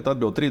personīga lieta,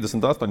 atbild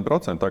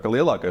 38%, tā ka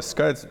lielākais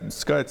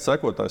skaits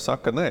sekotāji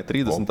saka, ka nē,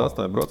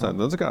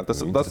 38%.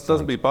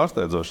 Tas bija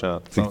pārsteidzoši, jā.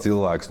 Cik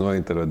cilvēks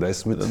nointervē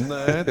 10?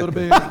 Nē, tur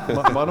bija,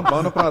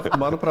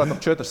 manuprāt,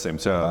 400,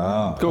 jā.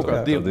 Kaut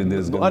kā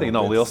arī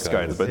nav liels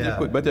skaits,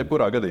 bet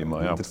jebkurā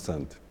gadījumā, jā.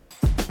 Interesanti.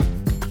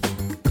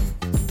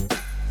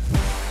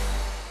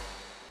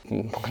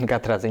 Man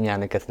katrā ziņā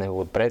nekas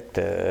nebūtu pret,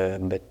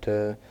 bet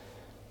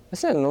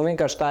es nezinu,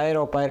 vienkārši tā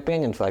Eiropā ir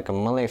pieņemts, laikam.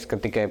 Man liekas, ka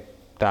tikai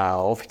tā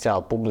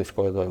oficiāli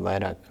publiskojot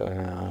vairāk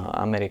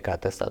Amerikā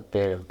tas tāds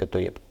pieļaut, ka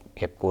tu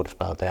jebkuru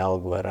spēlētāju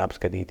algu var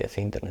apskatīties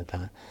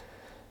internetā.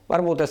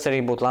 Varbūt tas arī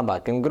būtu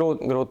labāk.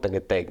 Grūti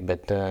tagad teikt,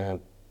 bet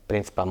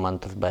principā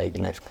man tas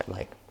baigi neskar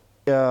laika.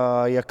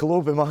 Ja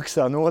klubi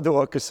maksā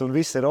nodokļus un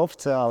viss ir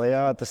oficiāli,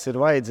 jā, tas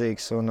ir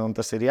vajadzīgs un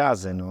tas ir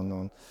jāzina.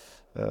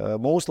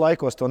 Mūsu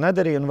laikos to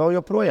nedarīja un vēl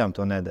joprojām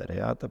to nedara.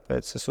 Jā.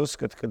 Tāpēc es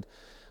uzskatu, ka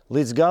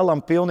līdz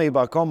galam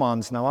pilnībā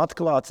komandas nav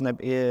atklāts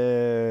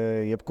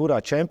jebkurā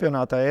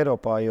čempionātā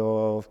Eiropā,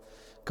 jo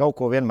kaut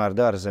ko vienmēr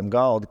dara zem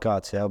galda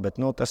kāds, jā, bet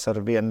tas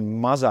ar vien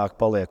mazāk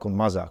paliek un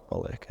mazāk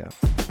paliek. Jā.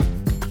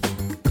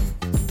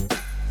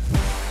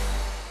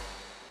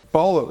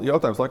 Paula,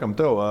 jautājums laikam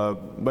tev,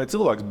 vai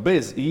cilvēks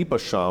bez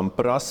īpašām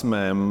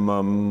prasmēm,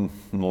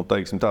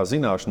 teiksim tā,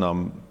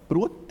 zināšanām,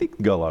 prot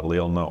tikt galā ar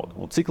lielu naudu?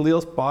 Un cik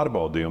liels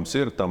pārbaudījums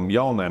ir tam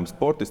jaunajam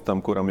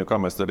sportistam, kuram, jo kā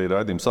mēs arī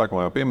raidījuma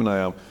sākumā jau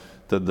pieminējām,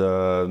 tad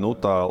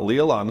tā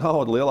lielā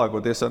nauda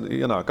lielākoties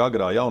ienāk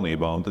agrā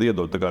jaunībā un tad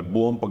iedod tā kā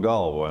bumbu pa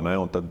galvu, vai ne?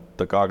 Un tad,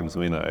 tā kā Agnis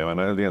minēja, vai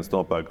ne? Viens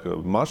nopērk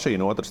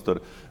mašīnu, otrs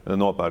tur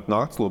nopērk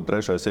naktsklubu,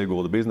 trešais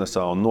iegulda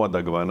biznesā un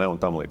nodega, vai ne? Un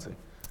tam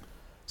līdzīgi.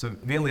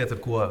 Viena lieta,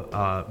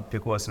 pie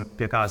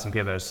kā esmu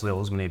pievērsis lielu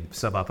uzmanību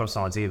savā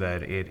profesionālā dzīvē,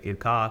 ir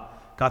kā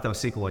tev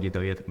psiholoģija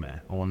tev ietekmē.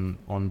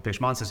 Un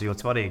priekš manis tas ir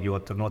ļoti svarīgi, jo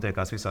tur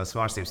notiekās visās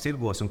svārstības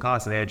tirgos un kā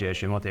es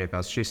rēģēšu, ja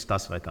notiekās šis,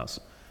 tas vai tas.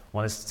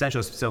 Un es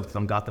cenšos sev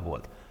tam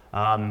gatavot.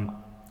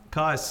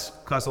 Kā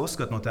es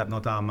uzskatu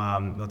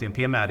no tiem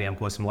piemēriem,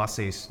 ko esmu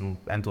lasījis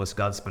entos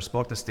gadus par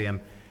sportistiem,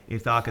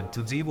 ir tā, ka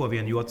tu dzīvo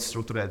vienu ļoti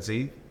strukturētu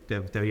dzīvi.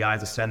 Tev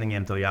jāiet uz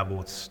treniņiem, tev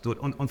jābūt tur.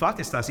 Un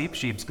faktiski tās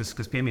īpašības,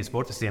 kas piemīt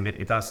sportistiem,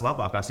 ir tās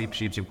labākās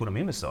īpašības jebkuram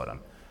investoram.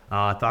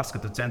 Tas,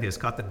 ka tu centies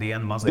katru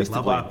dienu mazliet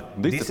labāk.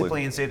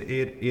 Disciplīnas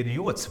ir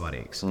ļoti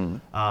svarīgs.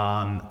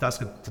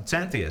 Tas, ka tu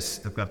centies,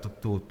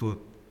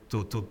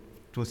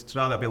 tu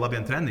strādā pie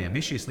labiem treniem.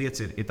 Viss šīs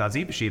lietas ir tādas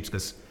īpašības,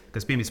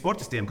 kas piemīt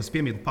sportistiem, kas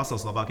piemīt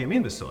pasaules labākiem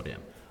investoriem.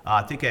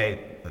 Tikai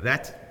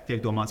reti tiek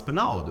domāts par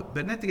naudu,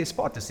 bet ne tikai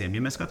sportistiem.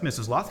 Ja mēs skatāmies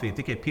uz Latviju,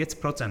 tikai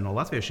 5% no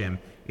latviešiem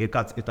ir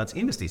tāds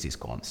investīcijas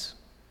konts.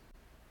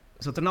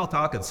 Tur nav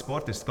tā, ka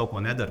sportists kaut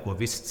ko nedara, ko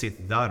visi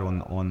citi dara,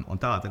 un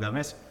tā.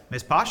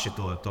 Mēs paši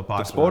to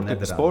pārsvarā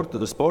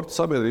nedarām. Sporta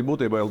sabiedrība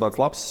būtībā ir tāds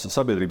labs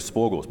sabiedrības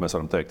spogulis, mēs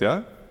varam teikt,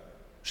 jā?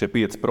 Šie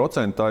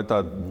 5% tā ir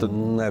tāda...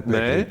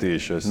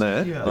 Nepiekrītīšu.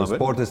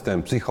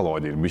 Sportistiem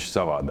psiholoģija ir bišķi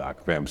savādāk.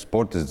 Piemēram,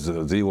 sportists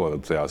dzīvo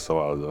tajā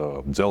savā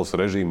dzelzs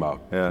režīmā,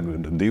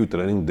 2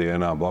 treniņu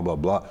dienā, bla, bla,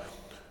 bla.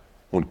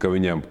 Un ka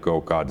viņiem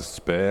kaut kādas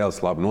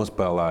spēles labi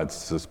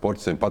nospēlētas,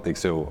 sportistiem patīk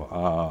sev,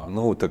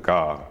 tā kā...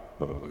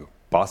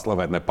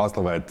 paslavēt,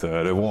 nepaslavēt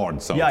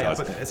rewards.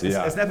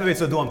 Es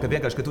nepavīcu to domu, ka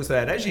vienkārši, kad tu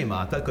strādā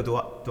režīmā, tad, kad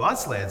tu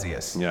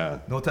atslēdzies,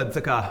 tad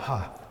tā kā,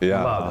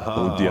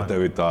 un ja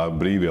tev ir tā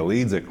brīvie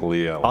līdzekļi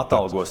liela,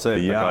 atalgo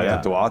sevi.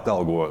 Tad tu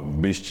atalgo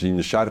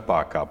bišķiņa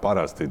šarpāk, kā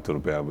parasti. Tur,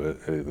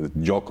 piemēram,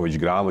 Džokovičs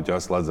grāmatu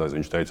jāslēdzās,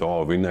 viņš teica,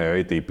 vinēja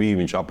ATP,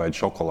 viņš apēd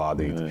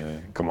šokolādīt.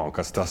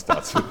 Kas tas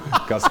tāds?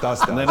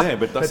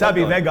 Bet tā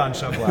bija vegāna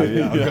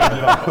šokolāde.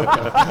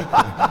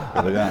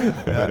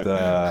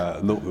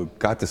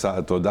 Katrs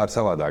to dara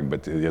savādāk,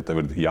 bet ja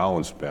tev ir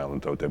jauns, piemēram,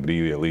 un tev tie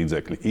brīvie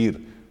līdzekļi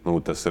ir,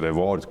 tas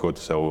rewards, ko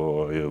tu sev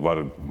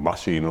var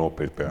mašīnu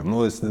nopirkt, piemēram.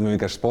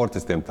 Vienkārši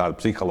sportistiem tāda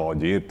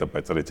psiholoģija ir,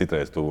 tāpēc arī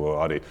citreiz tu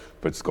arī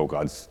pēc kaut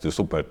kādas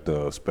super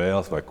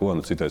spēles vai ko,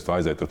 citreiz tu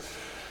aiziet tur,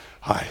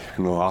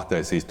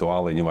 attaisīs to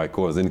aliņu vai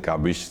ko, zini, kā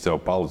bišķi sev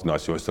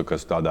paludzinās, jo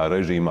es tādā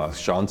režīmā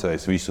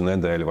šancēs visu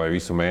nedēļu vai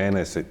visu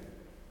mēnesi.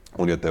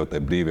 Un ja tev tie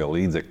brīvie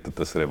līdzekļi, tad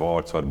tas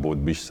rewards var būt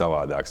bišķi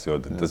savādāks, jo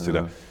tas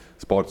ir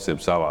sportistiem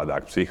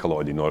savādāk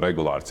psiholoģija no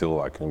regulāra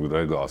cilvēka.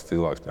 Regulārs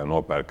cilvēks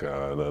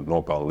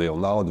nopelna lielu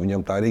naudu,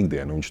 viņam tā ir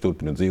ikdiena. Viņš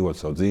turpina dzīvot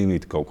savu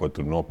dzīvīti, kaut ko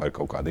tur nopērk,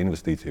 kaut kādu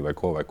investīciju vai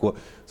ko.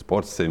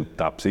 Sportistiem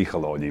tā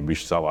psiholoģija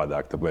bišķi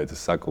savādāk, tāpēc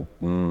es saku,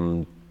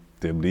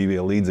 tie brīvie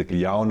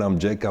līdzekļi jaunam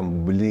džekam,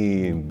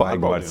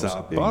 baigi var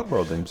sāpīgi.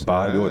 Pārbaudījums.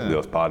 Ļoti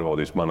liels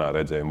pārbaudījums manā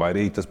redzējumā. Vai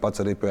arī tas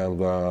pats arī,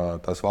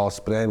 piemēram, tās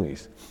valsts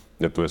prēmijas.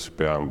 Ja tu esi,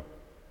 piemēram,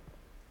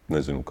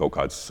 kaut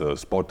kāds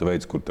sporta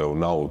veids, kur tev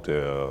nav tie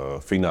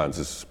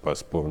finanses,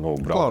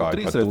 braukā ar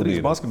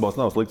 3x3 basketbols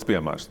nav slikts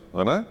piemērs,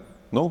 vai ne?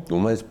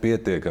 Mēs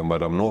pietiekam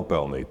varam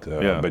nopelnīt,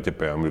 bet, ja,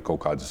 piemēram, ir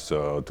kaut kādas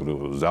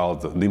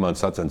zelta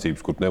dimantas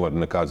sacensības, kur nevar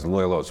nekādas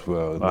lielos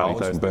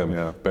naudas,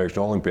 pēkšņi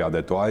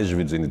olimpiādē to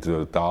aizvidzini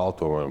tālu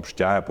to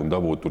šķēpu un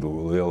dabūt tur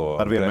lielo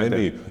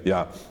prēmiju.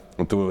 Jā,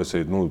 un tu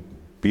esi,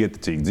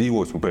 pieticīgi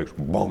dzīvos, un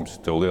pēkšņi bombs,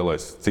 tev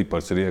lielais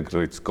cipars ir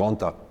iekrītis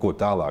kontā, ko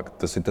tālāk.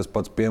 Tas ir tas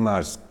pats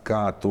piemērs,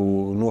 kā tu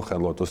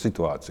nohandlo to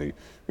situāciju.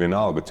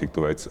 Vienalga, cik tu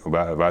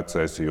vecs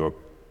esi, jo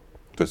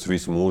tas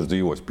visu mūsu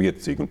dzīvos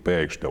pieticīgi, un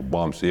pēkšņi tev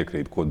bombs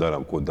iekrīt, ko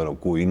darām,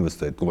 ko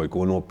investēt, vai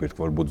ko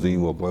nopirkt, varbūt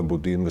dzīvokli,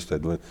 varbūt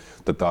investēt.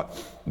 Tad tā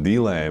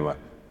dilēma,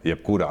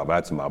 jebkurā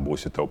vecumā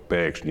būs, ja tev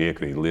pēkšņi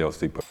iekrīt liels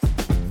cipars.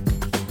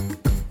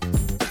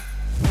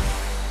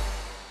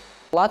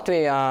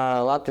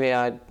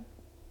 Latvijā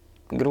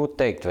grūti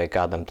teikt, vai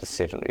kādam tas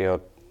ir, jo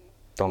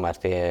tomēr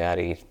tie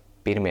arī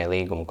pirmie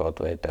līgumi kaut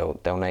vai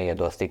tev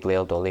neiedos tik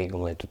lielu to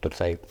līgumu, lai tu tur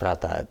sajūti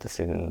prātā. Tas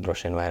ir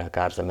droši vien vairāk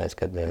ārzemēs,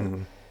 kad,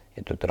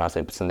 ja tu tur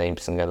 18,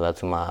 19 gadu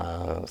vecumā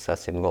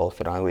sasit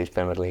golfu Anglijas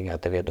Premjerlīgā,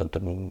 tev iedod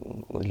tur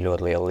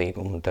ļoti lielu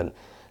līgumu.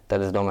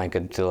 Tad es domāju,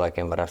 ka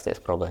cilvēkiem var rasties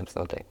problēmas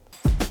noteikti.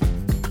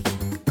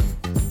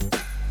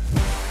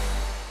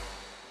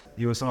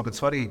 Jo es domāju, ka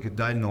svarīga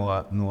daļa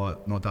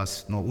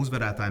no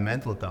uzvarētāja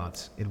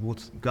mentalitātes ir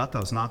būt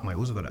gatavs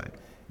nākamajai uzvarai.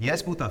 Ja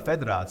es būtu tā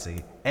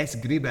federācija, es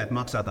gribētu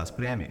maksāt tās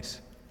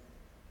prēmijas.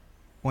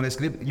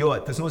 Jo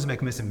tas nozīmē,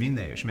 ka mēs esam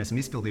vinējuši, mēs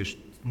esam izpildījuši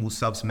mūsu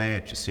savus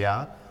mērķus. Ja?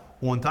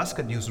 Un tas,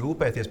 kad jūs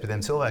rūpēties par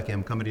tiem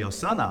cilvēkiem, kam ir jau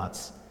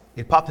sanācis,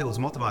 ir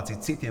papildus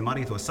motivācija citiem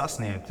arī to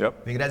sasniegt.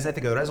 Yep. Viņi redz ne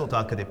tikai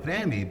rezultātu, kad ir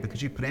prēmija, bet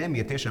ka šī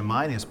prēmija tiešām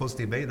mainījusi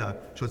pozitīvā veidā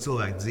šo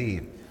cilvēku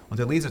dzīvi. Un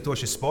tad līdz ar to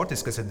šis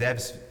sportists, kas ir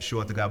devis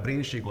šo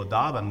brīnišķīgo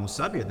dāvanu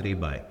mūsu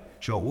sabiedrībai,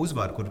 šo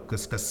uzvaru,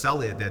 kas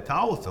saliedē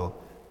tautu,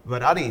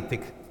 var arī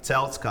tik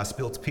celts kā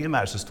spilgts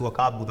piemērs uz to,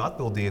 kā būt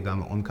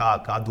atbildīgam un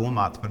kā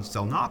domāt par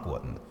savu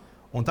nākotni.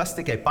 Un tas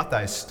tikai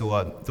pataisa to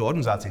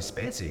organizāciju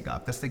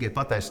spēcīgāk, tas tikai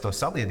pataisa to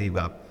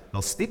sabiedrībā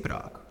vēl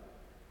stiprāk.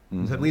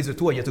 Tad līdz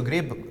ar to, ja tu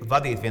gribi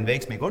vadīt vienu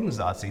veiksmīgu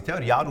organizāciju,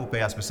 tev ir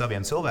jārūpējās par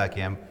saviem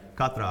cilvēkiem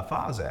katrā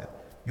fāzē.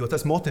 Jo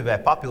tas motivē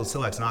papildus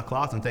cilvēks nāk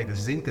klāt un teikt,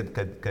 es zinu,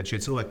 kad šie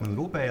cilvēki man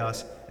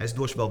rūpējās, es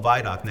došu vēl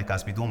vairāk nekā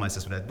es biju domājis,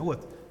 es varētu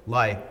dot,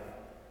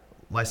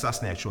 lai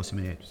sasniegtu šos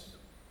mērķus.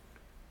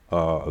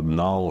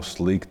 Nav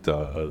slikta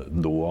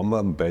doma,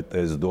 bet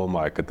es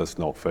domāju, ka tas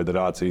nav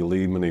federācija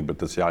līmenī,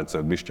 bet tas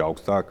jācer bišķi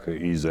augstāk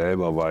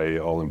IZEVA vai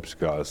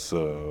Olimpiskās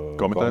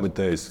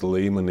komitejas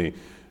līmenī.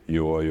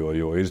 Jo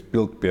ir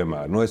spilgti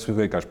piemēri. Es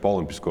vienkārši pa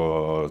olimpisko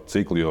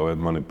ciklu, jo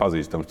man ir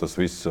pazīstams tas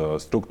viss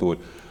struktūra.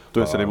 Tu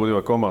esi arī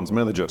būtībā komandas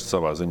menedžers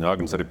savā ziņā.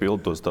 Agnis arī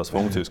pilda tās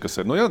funkcijas, kas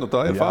ir.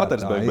 Tā ir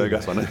fāters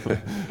beigās, vai ne?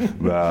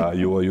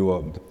 jo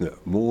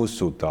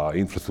mūsu tā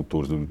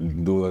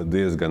infrastruktūra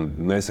diezgan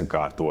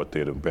nesakārtot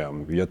ir.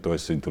 Ja tu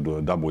esi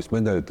dabūjis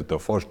medaļu, tad tev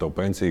forši, tev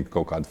pensija,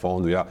 kaut kādu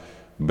fondu, jā.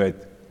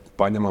 Bet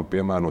paņemam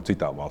piemēru no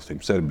citām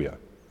valstīm. Serbijā.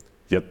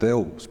 Ja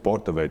tev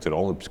sporta veids ir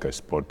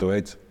olimpiskais sporta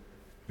veids,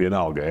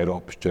 vienalga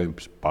Eiropas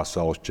čempions,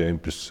 pasaules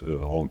čempions,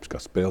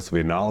 olimpiskās spēles,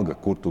 vienalga,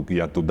 kur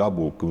ja tu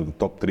dabū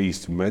top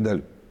 3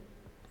 medaļu,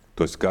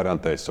 tu esi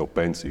garantējis savu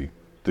pensiju.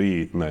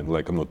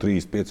 Laikam no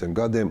 3-5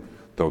 gadiem,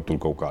 tev tur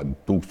kaut kādi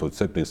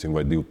 1700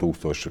 vai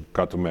 2000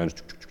 katru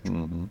mēnešu.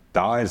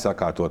 Tā ir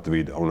sakārtot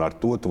vide, un ar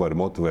to tu vari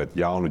motivēt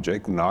jaunu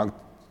džeku nākt,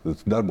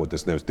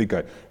 darboties nevis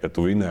tikai, ja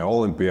tu vinēji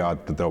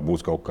olimpiādu, tad tev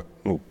būs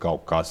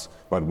kaut kas,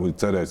 varbūt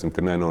cerēsim,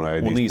 ka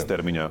nenonēdīs. Un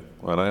īstermiņā,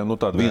 vai ne?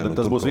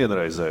 Tas būs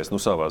vienreizējs,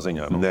 savā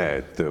ziņā. Nē,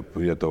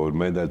 ja tev ir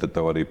medaļa, tad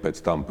tev arī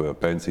pēc tam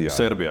pensijā.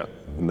 Serbijā?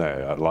 Nē,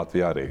 ar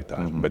Latviju arī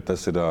tā. Bet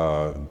tas ir,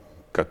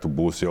 ka tu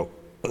būsi jau...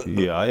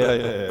 Jā.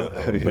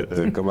 Bet,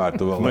 kamēr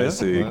tu vēl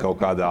esi kaut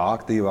kādā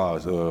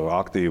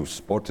aktīvs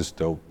sportists,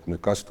 tev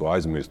nekas to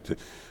aizmirst.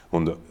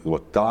 Un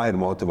tā ir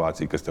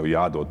motivācija, kas tev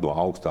jādod no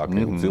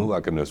augstākajiem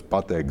cilvēkiem. Nevis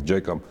pateikt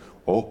džekam,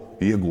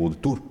 ieguldi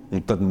tur,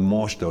 un tad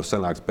moši tev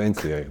sanāks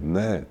pensijai.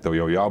 Nē, tev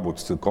jau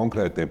jābūt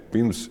konkrētiem.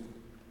 Pirms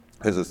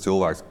es esmu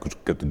cilvēks,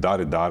 kad tu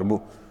dari darbu,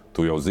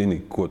 tu jau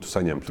zini, ko tu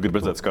saņemsi. Tu gribi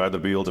redzēt skaidru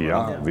bildi.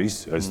 Jā,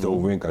 viss. Es tev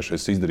vienkārši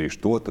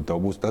izdarīšu to, tad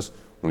tev būs tas.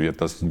 Un ja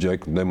tas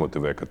džeku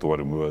nemotivē, ka tu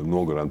vari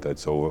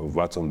nogarantēt savu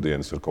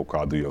vecumdienas ar kaut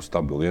kādu jau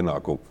stabilu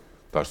ienākumu,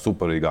 tā ir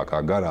superīgākā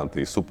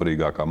garantija,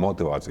 superīgākā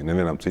motivācija.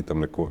 Nevienam citam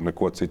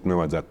neko citu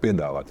nevajadzētu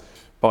piedāvāt.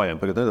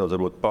 Pājām tagad nedaudz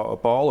varbūt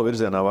Paula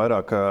virzienā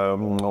vairāk,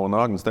 un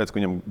Agnis teica, ka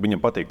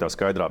viņam patīk tā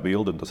skaidrā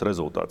bilde un tas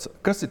rezultāts.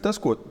 Kas ir tas,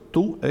 ko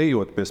tu,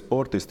 ejot pie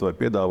sportista vai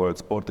piedāvājot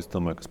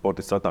sportistam, vai ka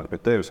sportists atnāk pie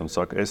tevis un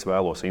saka, es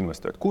vēlos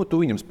investēt? Ko tu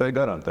viņam spēj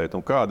garantēt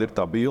un kāda ir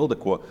tā bilde,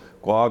 ko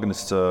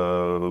Agnis,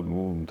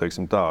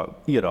 teiksim tā,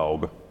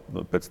 ierauga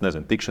pēc,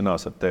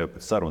 tikšanās ar tevi,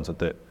 pēc sarunas ar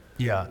tevi?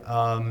 Jā,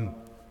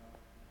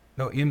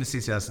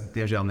 investīcijās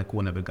tiešām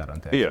neko nevar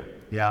garantēt.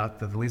 Jā,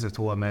 tad līdz ar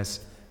to mēs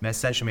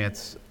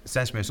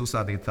cenšamies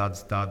uzstādīt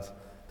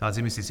tādas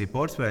investīciju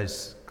portfeļus,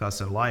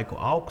 kas ar laiku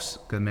augs,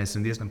 kad mēs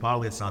esam diezgan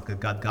pārliecināti,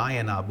 ka gadu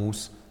gājienā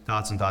būs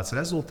tāds un tāds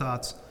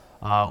rezultāts.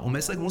 Un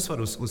mēs liekam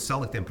uzsvaru uz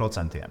saliktiem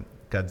procentiem,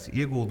 kad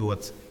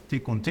ieguldot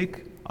tik un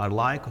tik, ar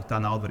laiku tā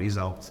nauda var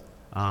izaugt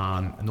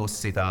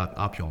nosacītā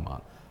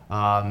apjomā.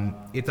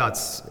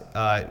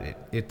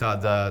 Ir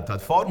tāda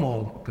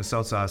formula, kas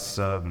saucās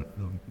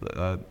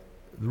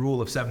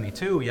Rule of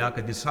 72,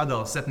 kad ir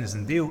sadala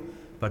 72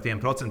 par tiem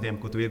procentiem,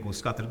 ko tu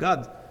iegūsi katru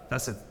gadu,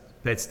 tas ir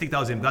pēc tik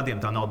daudziem gadiem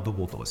tā nauda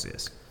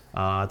dubultosies.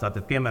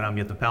 Tātad, piemēram,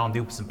 ja tu pelni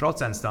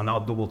 12%, tā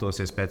nauda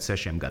dubultosies pēc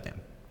 6 gadiem.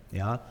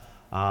 Ja?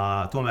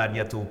 Tomēr,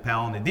 ja tu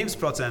pelni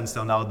 2%,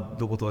 tā nauda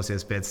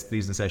dubultosies pēc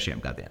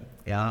 36 gadiem.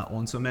 Ja?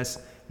 Un so mēs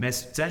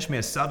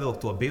cenšamies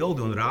savilkt to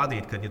bildi un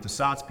rādīt, ka, ja tu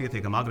sāc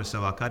pietiekami agri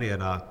savā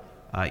karjerā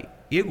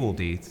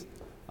ieguldīt,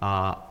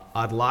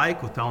 ar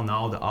laiku tavu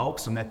nauda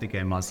augs un ne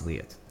tikai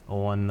mazliet.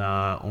 Un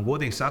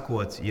godīgi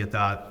sakot,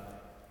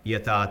 ja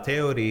tā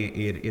teorija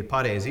ir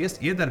pareizi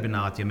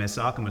iedarbināta, ja mēs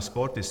sākam ar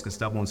sportistu,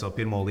 kas dabūna savu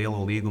pirmo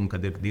lielo līgumu,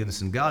 kad ir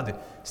 20 gadi,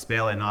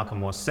 spēlē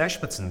nākamos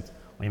 16,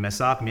 un ja mēs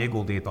sākam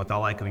ieguldīt no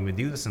tā laika, viņam ir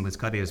 20 līdz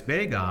karjeras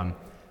beigām,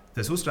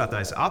 tas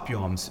uzkrātais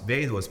apjoms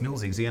veidos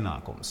milzīgs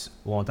ienākums.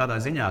 Un tādā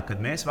ziņā,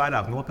 kad mēs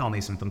vairāk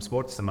nopelnīsim tam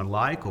sportistam ar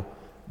laiku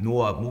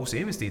no mūsu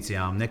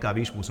investīcijām, nekā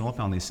viņš būs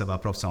nopelnījis savā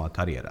profesionālā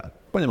karjerā.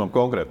 Paņemam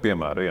konkrētu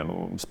piemēru.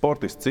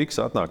 Sportists Ciks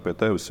atnāk pie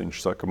tevis, viņš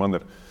saka, man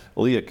ir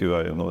lieki,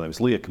 vai nevis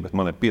lieki, bet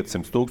man ir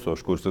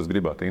 500,000, kurus es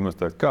gribētu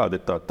investēt. Kāda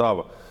ir tas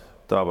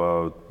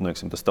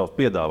tavs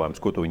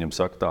piedāvājums, ko tu viņam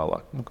saki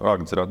tālāk?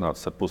 Agnis ir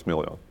atnācis ar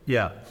 500,000.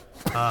 Jā.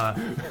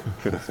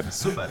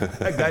 Super.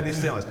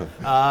 Gaidīs cilvēks.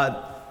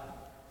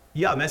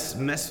 Jā,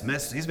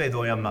 mēs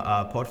izveidojam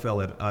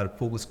portfeli ar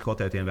publiski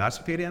kotētiem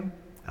vērtspapīriem.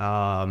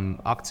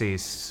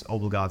 Akcijas,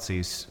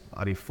 obligācijas,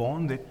 arī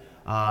fondi.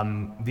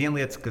 Viena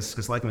lieta,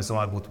 kas laikam es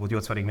domāju būtu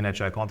ļoti svarīgi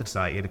minēt šajā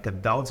kontekstā, ir, ka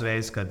daudz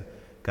reizes,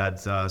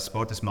 kad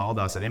sportisti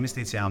maldās ar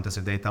investīcijām, tas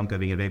ir dēļ tam, ka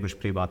viņi ir veikuši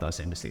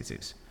privātās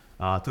investīcijas.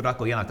 Tur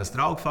atkal ienāk tas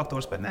draugu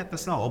faktors, bet ne,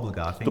 tas nav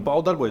obligāti. Tu,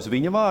 Paul, darbojies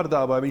viņa vārdā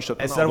vai viņš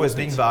tad Es darbojos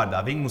viņa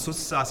vārdā. Viņi mums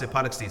uzsāks ir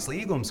parakstīts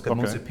līgums, ka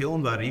mums ir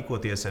pilnvar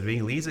rīkoties ar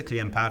viņa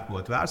līdzekļiem,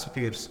 pērkot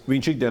vērtspapīrus.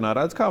 Viņš ikdienā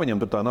redz, kā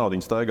viņam tur tā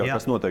naudiņa staigā,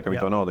 kas notiek ar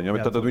viņa to naudiņu.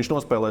 Tad viņš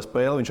nospēlē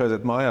spēli, viņš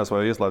aiziet mājās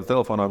vai ieslēdz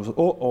telefonā,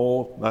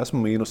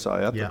 esmu mīnusā.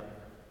 Jā.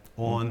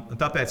 Un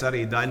tāpēc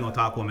arī daļa no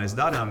tā, ko mēs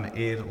darām,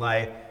 ir,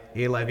 lai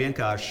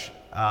vienkārši,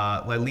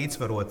 lai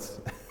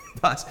līdzsvarot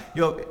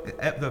jo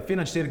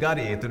finanšu tirgi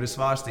arī, tur ir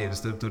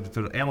svārstīgas,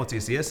 tur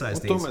emocijas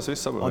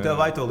iesaistītas. Un tev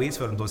vajag to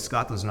līdzsvaru un to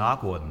skatu uz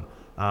nākotni.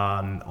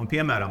 Un,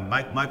 piemēram,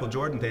 Michael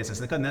Jordan teica, es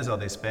nekad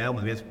nezaudēju spēli,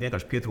 man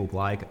vienkārši pietrūka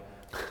laika.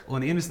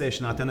 Un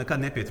investēšanā tev nekad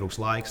nepietrūks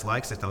laiks.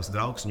 Laiks ir tavs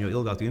draugs, un jo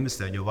ilgāk tu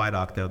investē, jo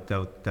vairāk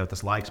tev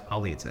tas laiks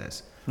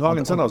palīdzēs.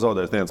 Agnis nav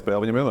zaudējis nevienu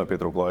spēli, viņam vienmēr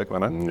pietrūka laika,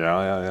 vai ne?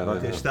 Jā.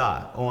 Tieši tā.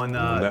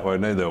 Vai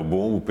nedēļu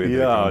bumbu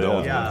pietiekami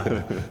daudz.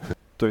 Jā.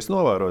 Tu esi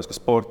novērojis, ka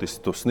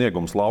sportistu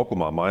sniegums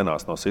laukumā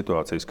mainās no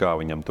situācijas, kā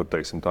viņam tur,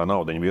 teiksim, tā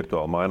naudiņa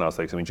virtuāli mainās.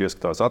 Teiksim, viņš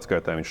ieskatās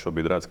atskaitē, viņš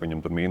šobrīd redz, ka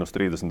viņam tur mīnus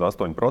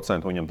 38%,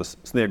 un viņam tas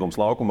sniegums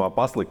laukumā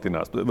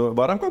pasliktinās.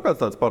 Varam kaut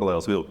kāds tāds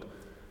paralēls vilkt?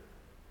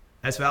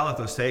 Es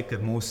vēlētos teikt, ka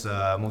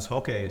mūsu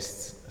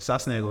hokejists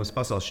sasniegums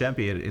pasaules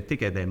čempioni ir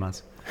tikai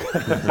dēmās.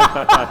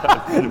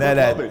 Nē,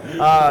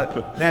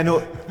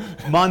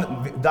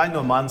 daļa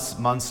no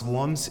mans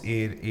lomas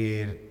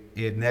ir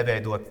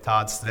neveidot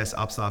tādu stresa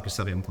apstākļus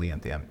saviem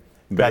klientiem.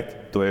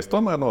 Bet tu esi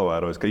tomēr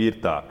novērojis, ka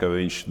ir tā, ka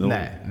viņš...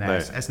 Nē.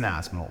 Es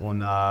neesmu.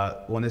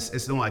 Un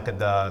es domāju,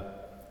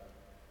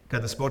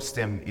 ka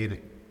sportistiem ir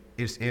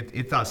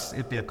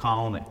tie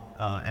kalni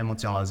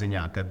emocionālā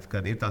ziņā,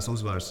 kad ir tās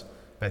uzvaras.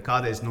 Bet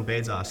kādreiz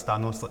beidzās, tā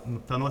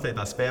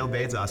noteiktā spēle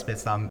beidzās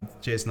pēc tām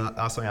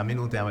 48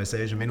 minūtēm vai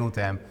 60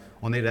 minūtēm,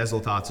 un ir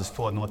rezultāts uz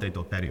to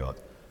noteikto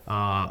periodu.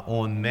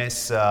 Un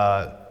mēs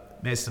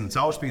esam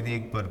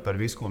caurspīdīgi par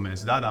visu, ko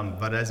mēs darām.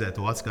 Var redzēt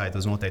to atskaitu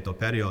uz noteikto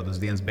periodu, uz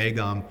dienas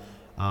beigām,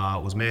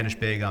 uz mēneša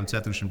beigām,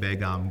 ceturkšņa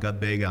beigām,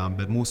 gada beigām.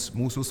 Bet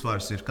mūsu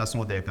uzsvars ir, kas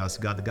notiekās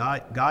gada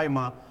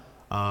gājumā,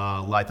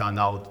 lai tā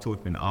nauda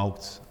turpina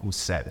augt uz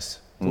sevis.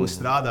 Tu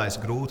strādājies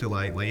grūti,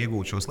 lai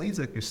iegūtu šos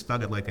līdzekļus,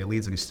 tagad, lai tie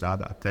līdzekļi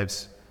strādā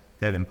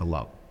tevim par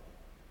labu.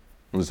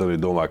 Es arī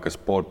domāju, ka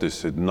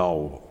sportists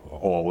nav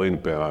all-in,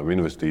 piemēram,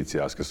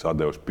 investīcijās, kas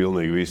atdevuši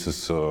pilnīgi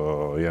visas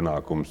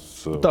ienākumus.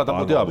 Tā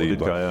būtu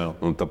jābūt.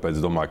 Un tāpēc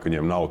es domāju, ka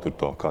viņiem nav tur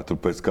to, kā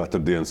tur pēc katru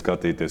dienu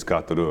skatīties,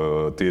 kā tur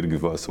tirgi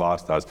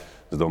svārstās.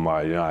 Es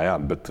domāju, jā,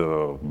 bet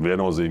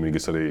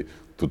viennozīmīgi es arī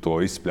to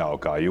izspļauju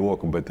kā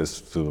joku, bet es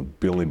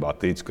pilnībā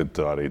ticu, ka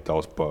arī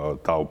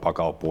tavu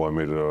pakalpojumu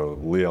ir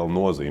liela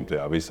nozīme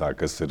tajā visā,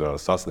 kas ir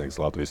sasniegts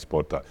Latvijas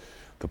sportā.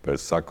 Tāpēc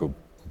saku,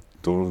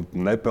 tu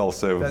nepelni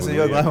sevi. Tas ir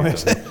ļoti labi.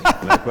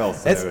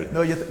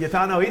 Ja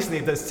tā nav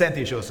īstenība, tad es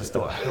centīšos uz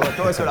to.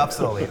 To es varu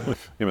apsolīt.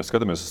 Ja mēs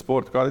skatāmies uz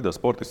sportu, kāda ir tā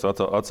sportista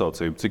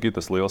atsaucība, cik ir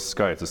tas liels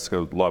skaits? Es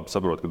labi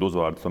saprotu, ka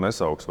uzvārdu tu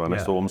nesauks vai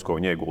nesummas, ko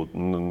viņi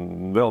iegūtu.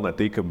 Vēl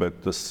netika,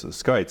 bet tas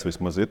skaits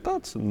vismaz ir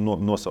tāds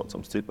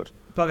nosaucams cipars.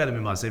 Pagaidām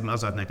ir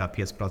mazāk nekā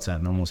 5%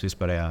 no mūsu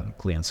vispārējā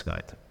klienta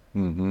skaita.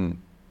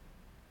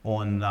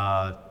 Un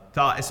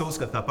es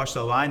uzskatu, tā paša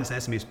savu vainu, es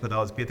esmu par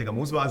daudz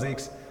pietiekami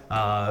uzvāzīgs,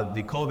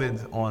 bija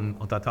Covid un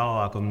tā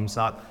tālāk. Un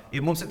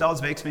mums ir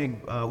daudz veiksmīgu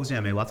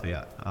uzņēmēju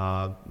Latvijā.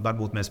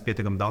 Varbūt mēs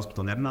pietiekami daudz par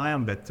to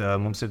nerunājam, bet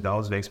mums ir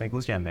daudz veiksmīgu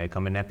uzņēmēju,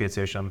 kam ir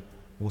nepieciešami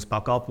mūsu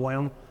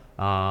pakalpojumi,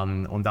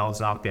 un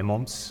daudz nāk pie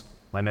mums,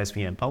 lai mēs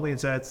viņiem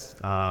palīdzētu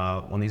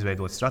un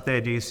izveidot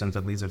stratēģijas. Un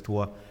tad līdz ar to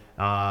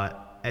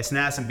es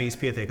neesmu bijis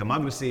pietiekami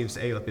agresīvs,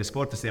 ejot pie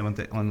sportistiem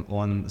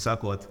un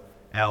sakot,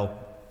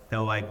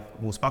 tev vajag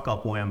mūsu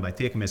pakalpojumu, vai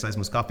tiekamies aiz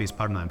mūsu kafijas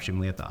parunājam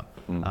šīm lietām.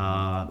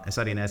 Es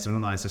arī neesmu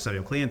runājis ar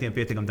saviem klientiem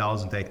pietiekami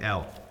daudz un teikt,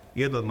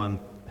 iedod man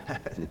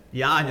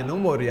Jāņa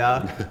numuru,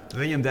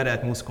 viņam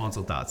derētu mūsu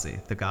konsultāciju.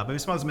 Tā kā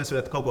vismaz mēs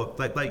varētu kaut ko,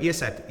 lai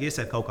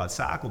iesēt kaut kādu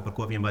sēklu, par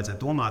ko viņam vajadzētu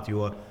domāt,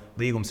 jo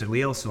līgums ir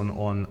liels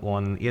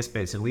un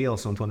iespējas ir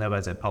lielas, un to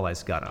nevajadzētu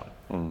palaist garām.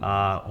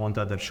 Un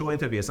tad ar šo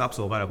interviju es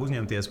apsolu vairāk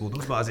uzņemties, būt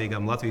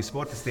uzbāzīgam Latvijas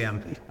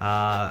sportistiem,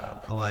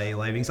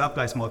 lai viņus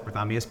apgaismot par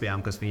tām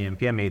iespējām, kas viņiem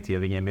piemīt,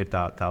 ja viņiem ir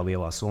tā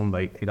lielā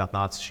summa, vai ir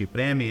atnācis šī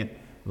prēmija,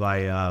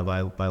 vai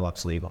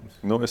labs līgums.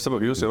 Es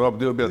saprotu, jūs jau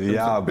abi bijat.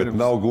 Jā, bet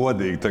nav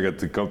godīgi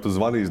tagad, kad tu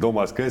zvanīs,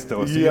 domās, ka es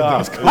tev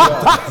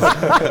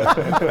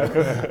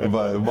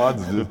vai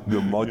mans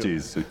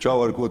močīs.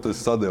 Čavar, ko tu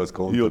esi sadevis?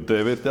 Jo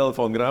tev ir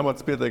telefona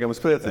grāmatas pietiekami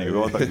spēcīga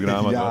kontaktu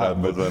grāmata,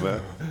 varētu būt, vai ne?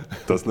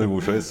 Tas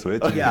nebūšu es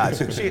sveķi. Jā,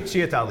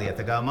 šī tā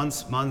lieta.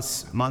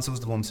 Mans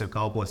uzdevums ir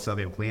kalpot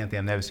saviem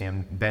klientiem, nevis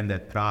viņiem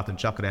bendēt prātu un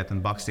čakarēt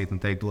un bakstīt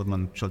un teikt, dod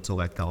man šo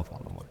cilvēku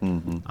telefonu numuru.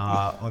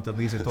 Un tad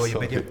līdz ar to,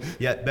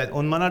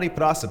 un man arī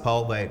prasa,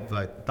 Paul, vai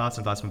tāds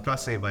un tāds man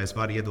prasīja, vai es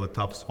varu iedot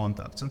tavus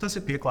kontaktus. Un tas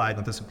ir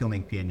pieklājīgi, un tas ir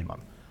pilnīgi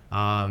pieņemami.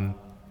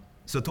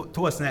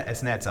 To es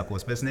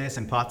neatsakos, bet es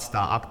neesmu pats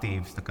tā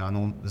aktīvs,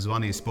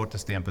 zvanīju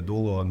sportistiem pa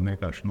dūlo un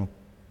vienkārši,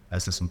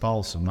 es esmu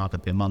Pauls un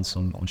nākat pie manis,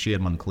 un šie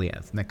ir mani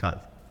klienti.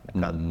 Nekad.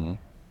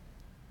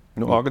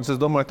 Agnis, es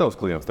domāju, tavs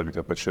klients tagad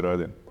jau pēc šī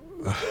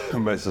raidījuma.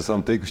 Mēs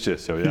esam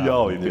tikušies jau, jā.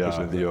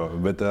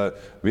 Bet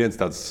viens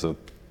tāds...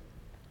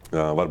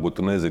 varbūt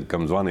tu nezini,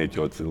 kam zvanīt,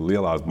 jo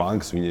lielās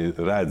bankas viņi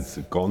redz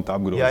konta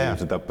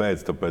apgrozījumus.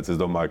 Tāpēc es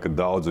domāju, ka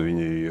daudzi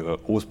viņi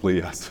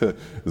uzplījās,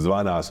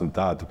 zvanās un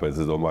tā.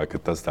 Tāpēc es domāju, ka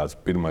tas tāds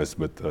pirmais,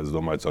 bet es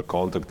domāju, ka ar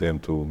kontaktiem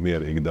tu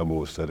mierīgi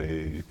dabūsi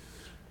arī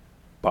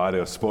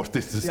pārējos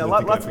sportistus. Jā,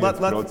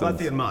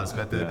 Latvija ir maz,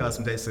 bet, kā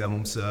esmu teicis,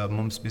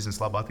 mums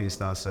biznesa labi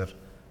attīstās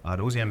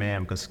ar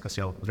uzņēmējiem, kas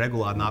jau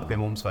regulāri nāk pie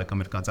mums vai kam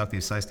ir kāds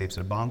aktīvs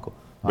saistības ar banku.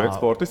 Bet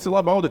sportists ir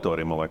laba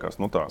auditorija, man liekas.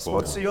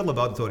 Sportists ir ļoti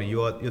laba auditorija,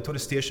 jo tur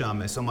es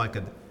tiešām, es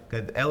domāju, ka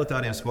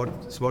elitāriem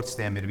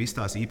sportistiem ir visas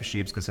tās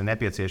īpašības, kas ir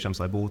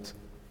nepieciešams, lai būtu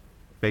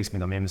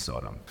veiksmīgam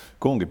investoram.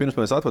 Kungi, pirms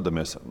mēs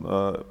atvadamies,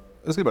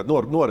 es gribētu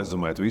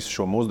norezumēt visu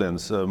šo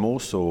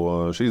mūsu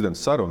šīs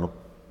dienas sarunu.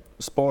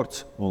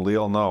 Sports un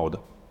liela nauda.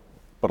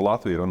 Par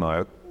Latviju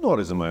runājot,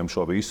 norezumējam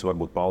šo visu,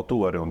 varbūt Pauli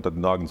tu arī, un tad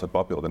Agnis var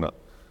papildināt.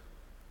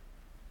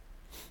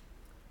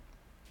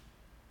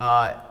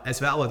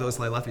 Es vēlētos,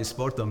 lai Latvijas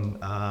sportam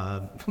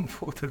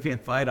būtu ar vien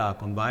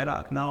vairāk un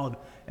vairāk naudu.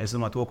 Es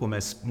domāju, to, ko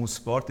mūsu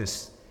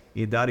sportisti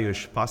ir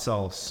darījuši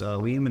pasaules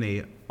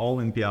līmenī,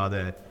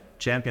 olimpiādē,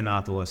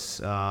 čempionātos,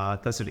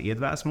 tas ir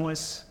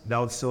iedvesmojis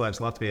daudz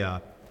cilvēks Latvijā,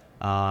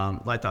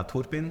 lai tā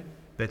turpina,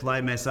 bet lai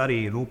mēs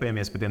arī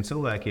rūpējamies par tiem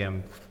cilvēkiem,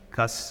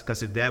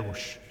 kas ir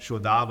devuši šo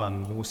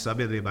dāvanu mūsu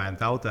sabiedrībai un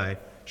tautai,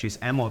 šīs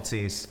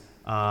emocijas,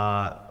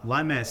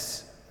 lai mēs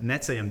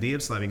neceļam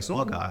divas, lai viņas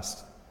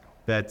nogāst,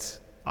 bet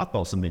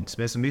atbalstam viņus.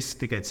 Mēs esam visi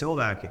tikai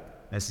cilvēki,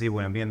 mēs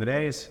dzīvojam vienu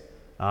reizi,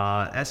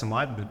 esam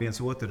laipni, bet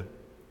viens otru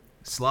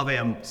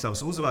slavējam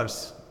savus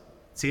uzvaras,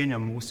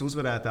 cieņam mūsu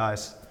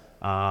uzvarētājus,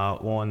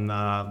 un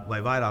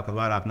lai vairāk un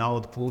vairāk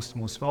naudu plūst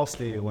mūsu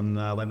valstī, un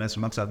lai mēs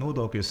varam maksāt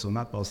nodokļus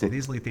un atbalstīt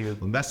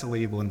izglītību un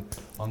veselību,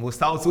 un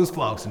mūsu tautas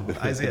uzplauks un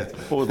aiziet.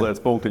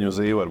 Uzliec punktiņu uz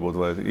I varbūt,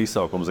 vai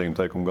izsaukuma zīme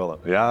teikumu galā.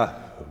 Jā,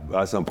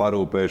 esam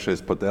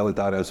parūpējušies pat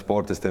elitāriem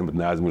sportistiem,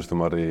 bet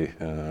neaizmirstam arī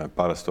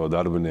parasto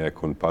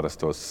darbinieku un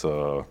parastos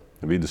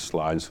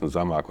vidusslāņus un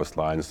zemākos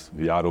slāņus.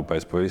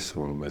 Jārūpējas par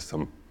visu, un mēs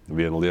esam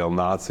viena liela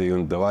nācija,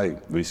 un davai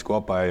visi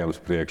kopā ejam uz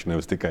priekšu,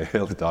 nevis tikai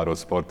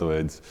elitāros sporta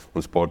veidus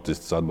un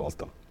sportistus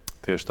atbalstam.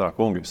 Tieši tā,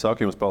 kungi.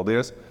 Saku jums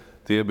paldies.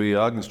 Tie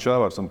bija Agnis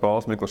Čavars un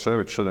Pauls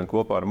Miklaševičs šodien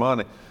kopā ar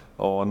mani.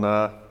 Un,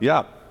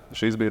 jā,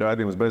 šīs bija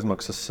raidījums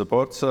Bezmaksas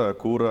sports,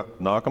 kura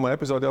nākamā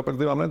epizode jau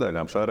pēc 2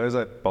 nedēļām. Šā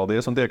reizē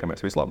paldies un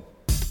tiekamies.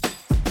 Vislabāk!